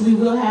church. We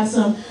will have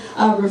some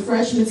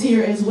refreshments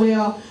here as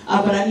well.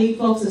 But I need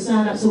folks to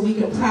sign up so we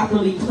can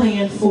properly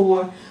plan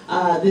for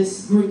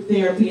this group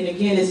therapy. And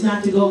again, it's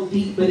not to go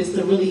deep, but it's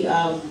to really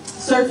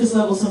surface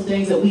level some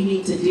things that we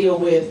need to deal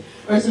with,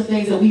 or some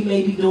things that we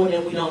may be doing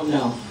and we don't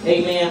know.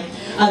 Amen.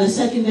 The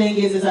second thing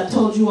is, as I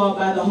told you all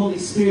by the Holy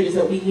Spirit, is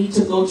that we need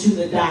to go to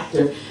the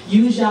doctor.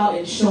 Use y'all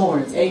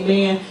insurance.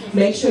 Amen.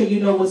 Make sure you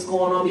know what's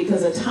going on,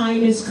 because a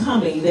time is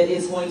coming that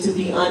is going to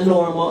be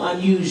unnormal,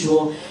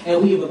 unusual,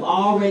 and we have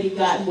already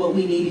gotten what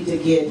we needed to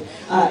get.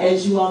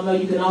 As you all know,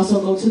 you can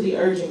also go to the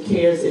urgent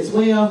cares as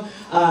well.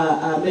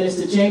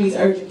 Minister Jamie's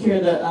urgent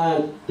care,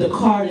 the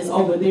card is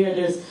over there.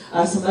 There's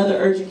some other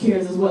urgent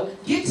cares as well.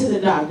 Get to the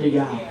doctor,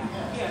 y'all.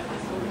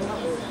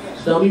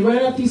 Don't be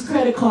running up these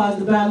credit cards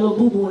to buy a little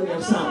boo-boo in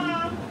them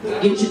something.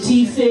 Get your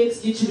teeth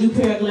fixed, get your new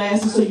pair of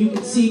glasses so you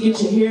can see,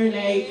 get your hearing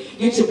aid,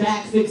 get your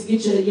back fixed,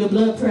 get your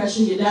blood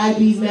pressure, your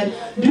diabetes med.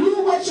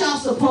 Do what y'all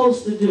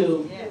supposed to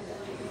do.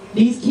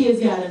 These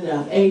kids got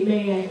enough.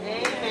 Amen.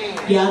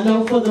 Y'all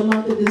know for the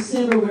month of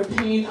December we're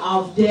paying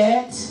off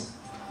debt.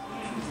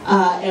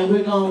 And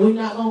we're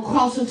not gonna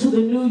cross into the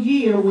new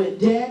year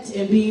with debt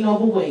and being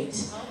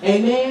overweight.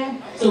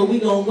 Amen. So we're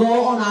gonna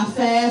go on our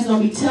fast.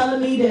 Don't be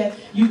telling me that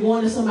you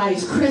going to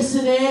somebody's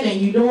christening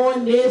and you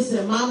doing this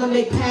and mama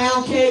make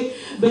pound cake.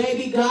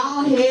 Baby, go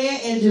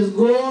ahead and just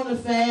go on the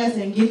fast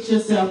and get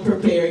yourself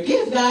prepared.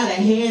 Give God a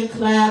hand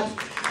clap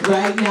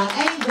right now.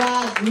 Ain't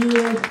God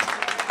good?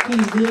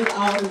 He's good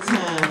all the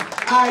time.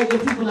 All right,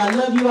 good people, I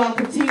love you all.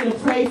 Continue to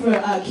pray for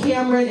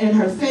Cameron and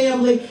her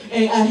family.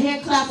 And a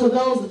hand clap for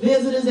those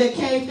visitors that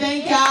came.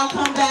 Thank y'all.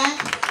 Come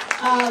back.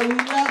 We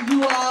love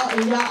you all,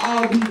 and y'all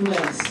all be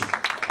blessed.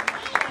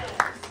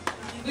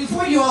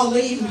 Before you all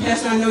leave, and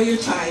Pastor, I know you're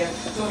tired,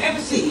 so have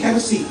a seat, have a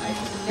seat.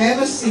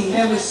 Have a seat,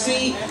 have a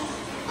seat.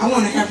 I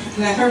want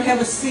to let her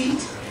have a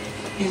seat,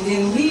 and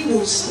then we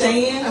will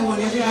stand. I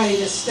want everybody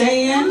to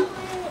stand.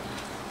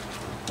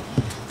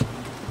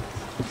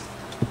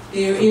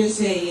 There is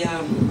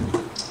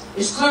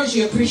it's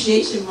Clergy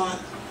Appreciation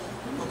Month,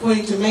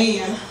 according to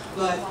man,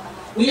 but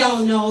we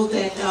all know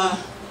that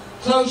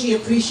Clergy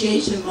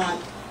Appreciation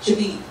Month should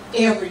be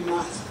every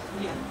month.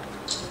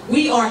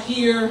 We are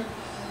here.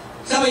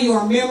 Some of you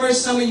are members,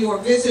 some of you are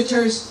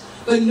visitors,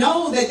 but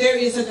know that there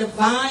is a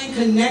divine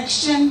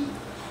connection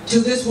to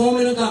this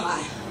woman of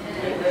God.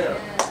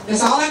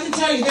 That's all I can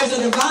tell you. There's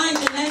a divine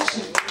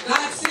connection.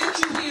 God sent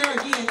you here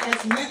again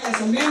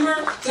as a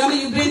member. Some of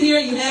you have been here,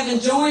 you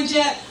haven't joined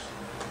yet.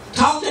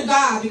 Talk to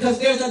God, because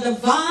there's a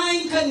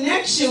divine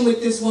connection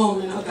with this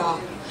woman of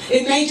God.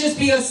 It may just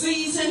be a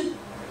season,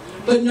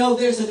 but no,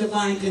 there's a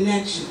divine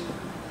connection.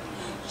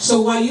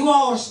 So while you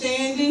all are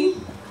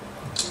standing,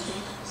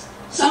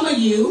 some of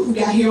you who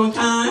got here on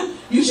time,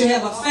 you should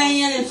have a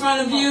fan in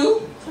front of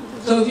you.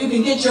 So if you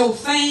can get your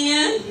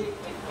fan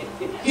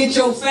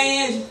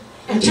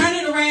and turn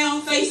it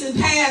around facing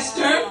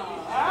Pastor.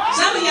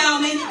 Some of y'all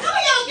may, come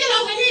on y'all, get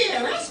over here.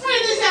 Let's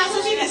spread this out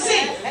so she can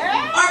see.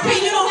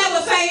 RP, you don't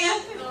have a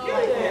fan?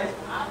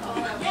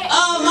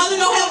 Mother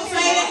don't have a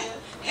fan?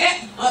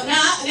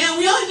 Now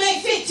we only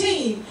made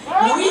 15.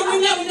 Now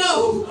we never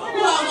know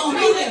who all gonna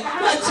be there.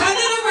 But turn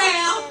it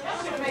around.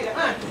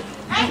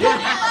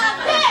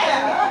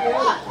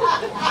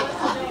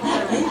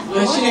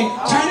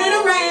 Turn it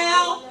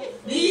around.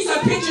 These are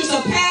pictures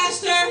of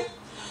Pastor.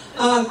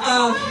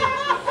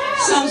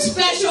 Some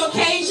special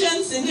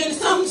occasions, and then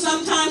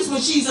sometimes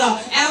when she's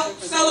out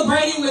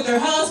celebrating with her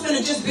husband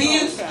and just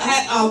being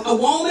a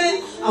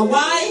woman, a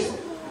wife,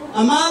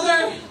 a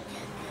mother.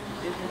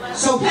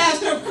 So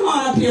Pastor, come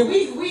on up here.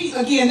 We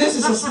again, this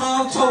is a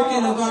small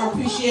token of our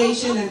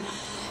appreciation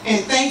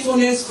and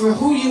thankfulness for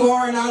who you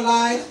are in our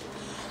life,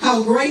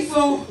 how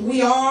grateful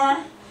we are,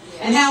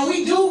 and how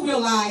we do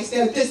realize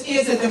that this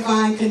is a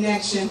divine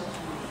connection.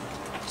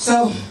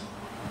 So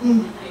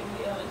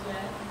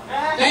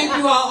thank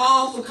you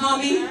all for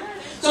coming.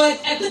 So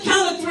at the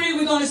count of 3,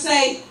 we're going to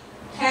say,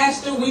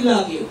 Pastor, we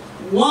love you.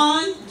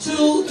 1,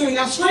 2, 3.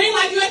 Now scream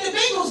like you're at the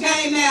Bengals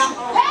game now.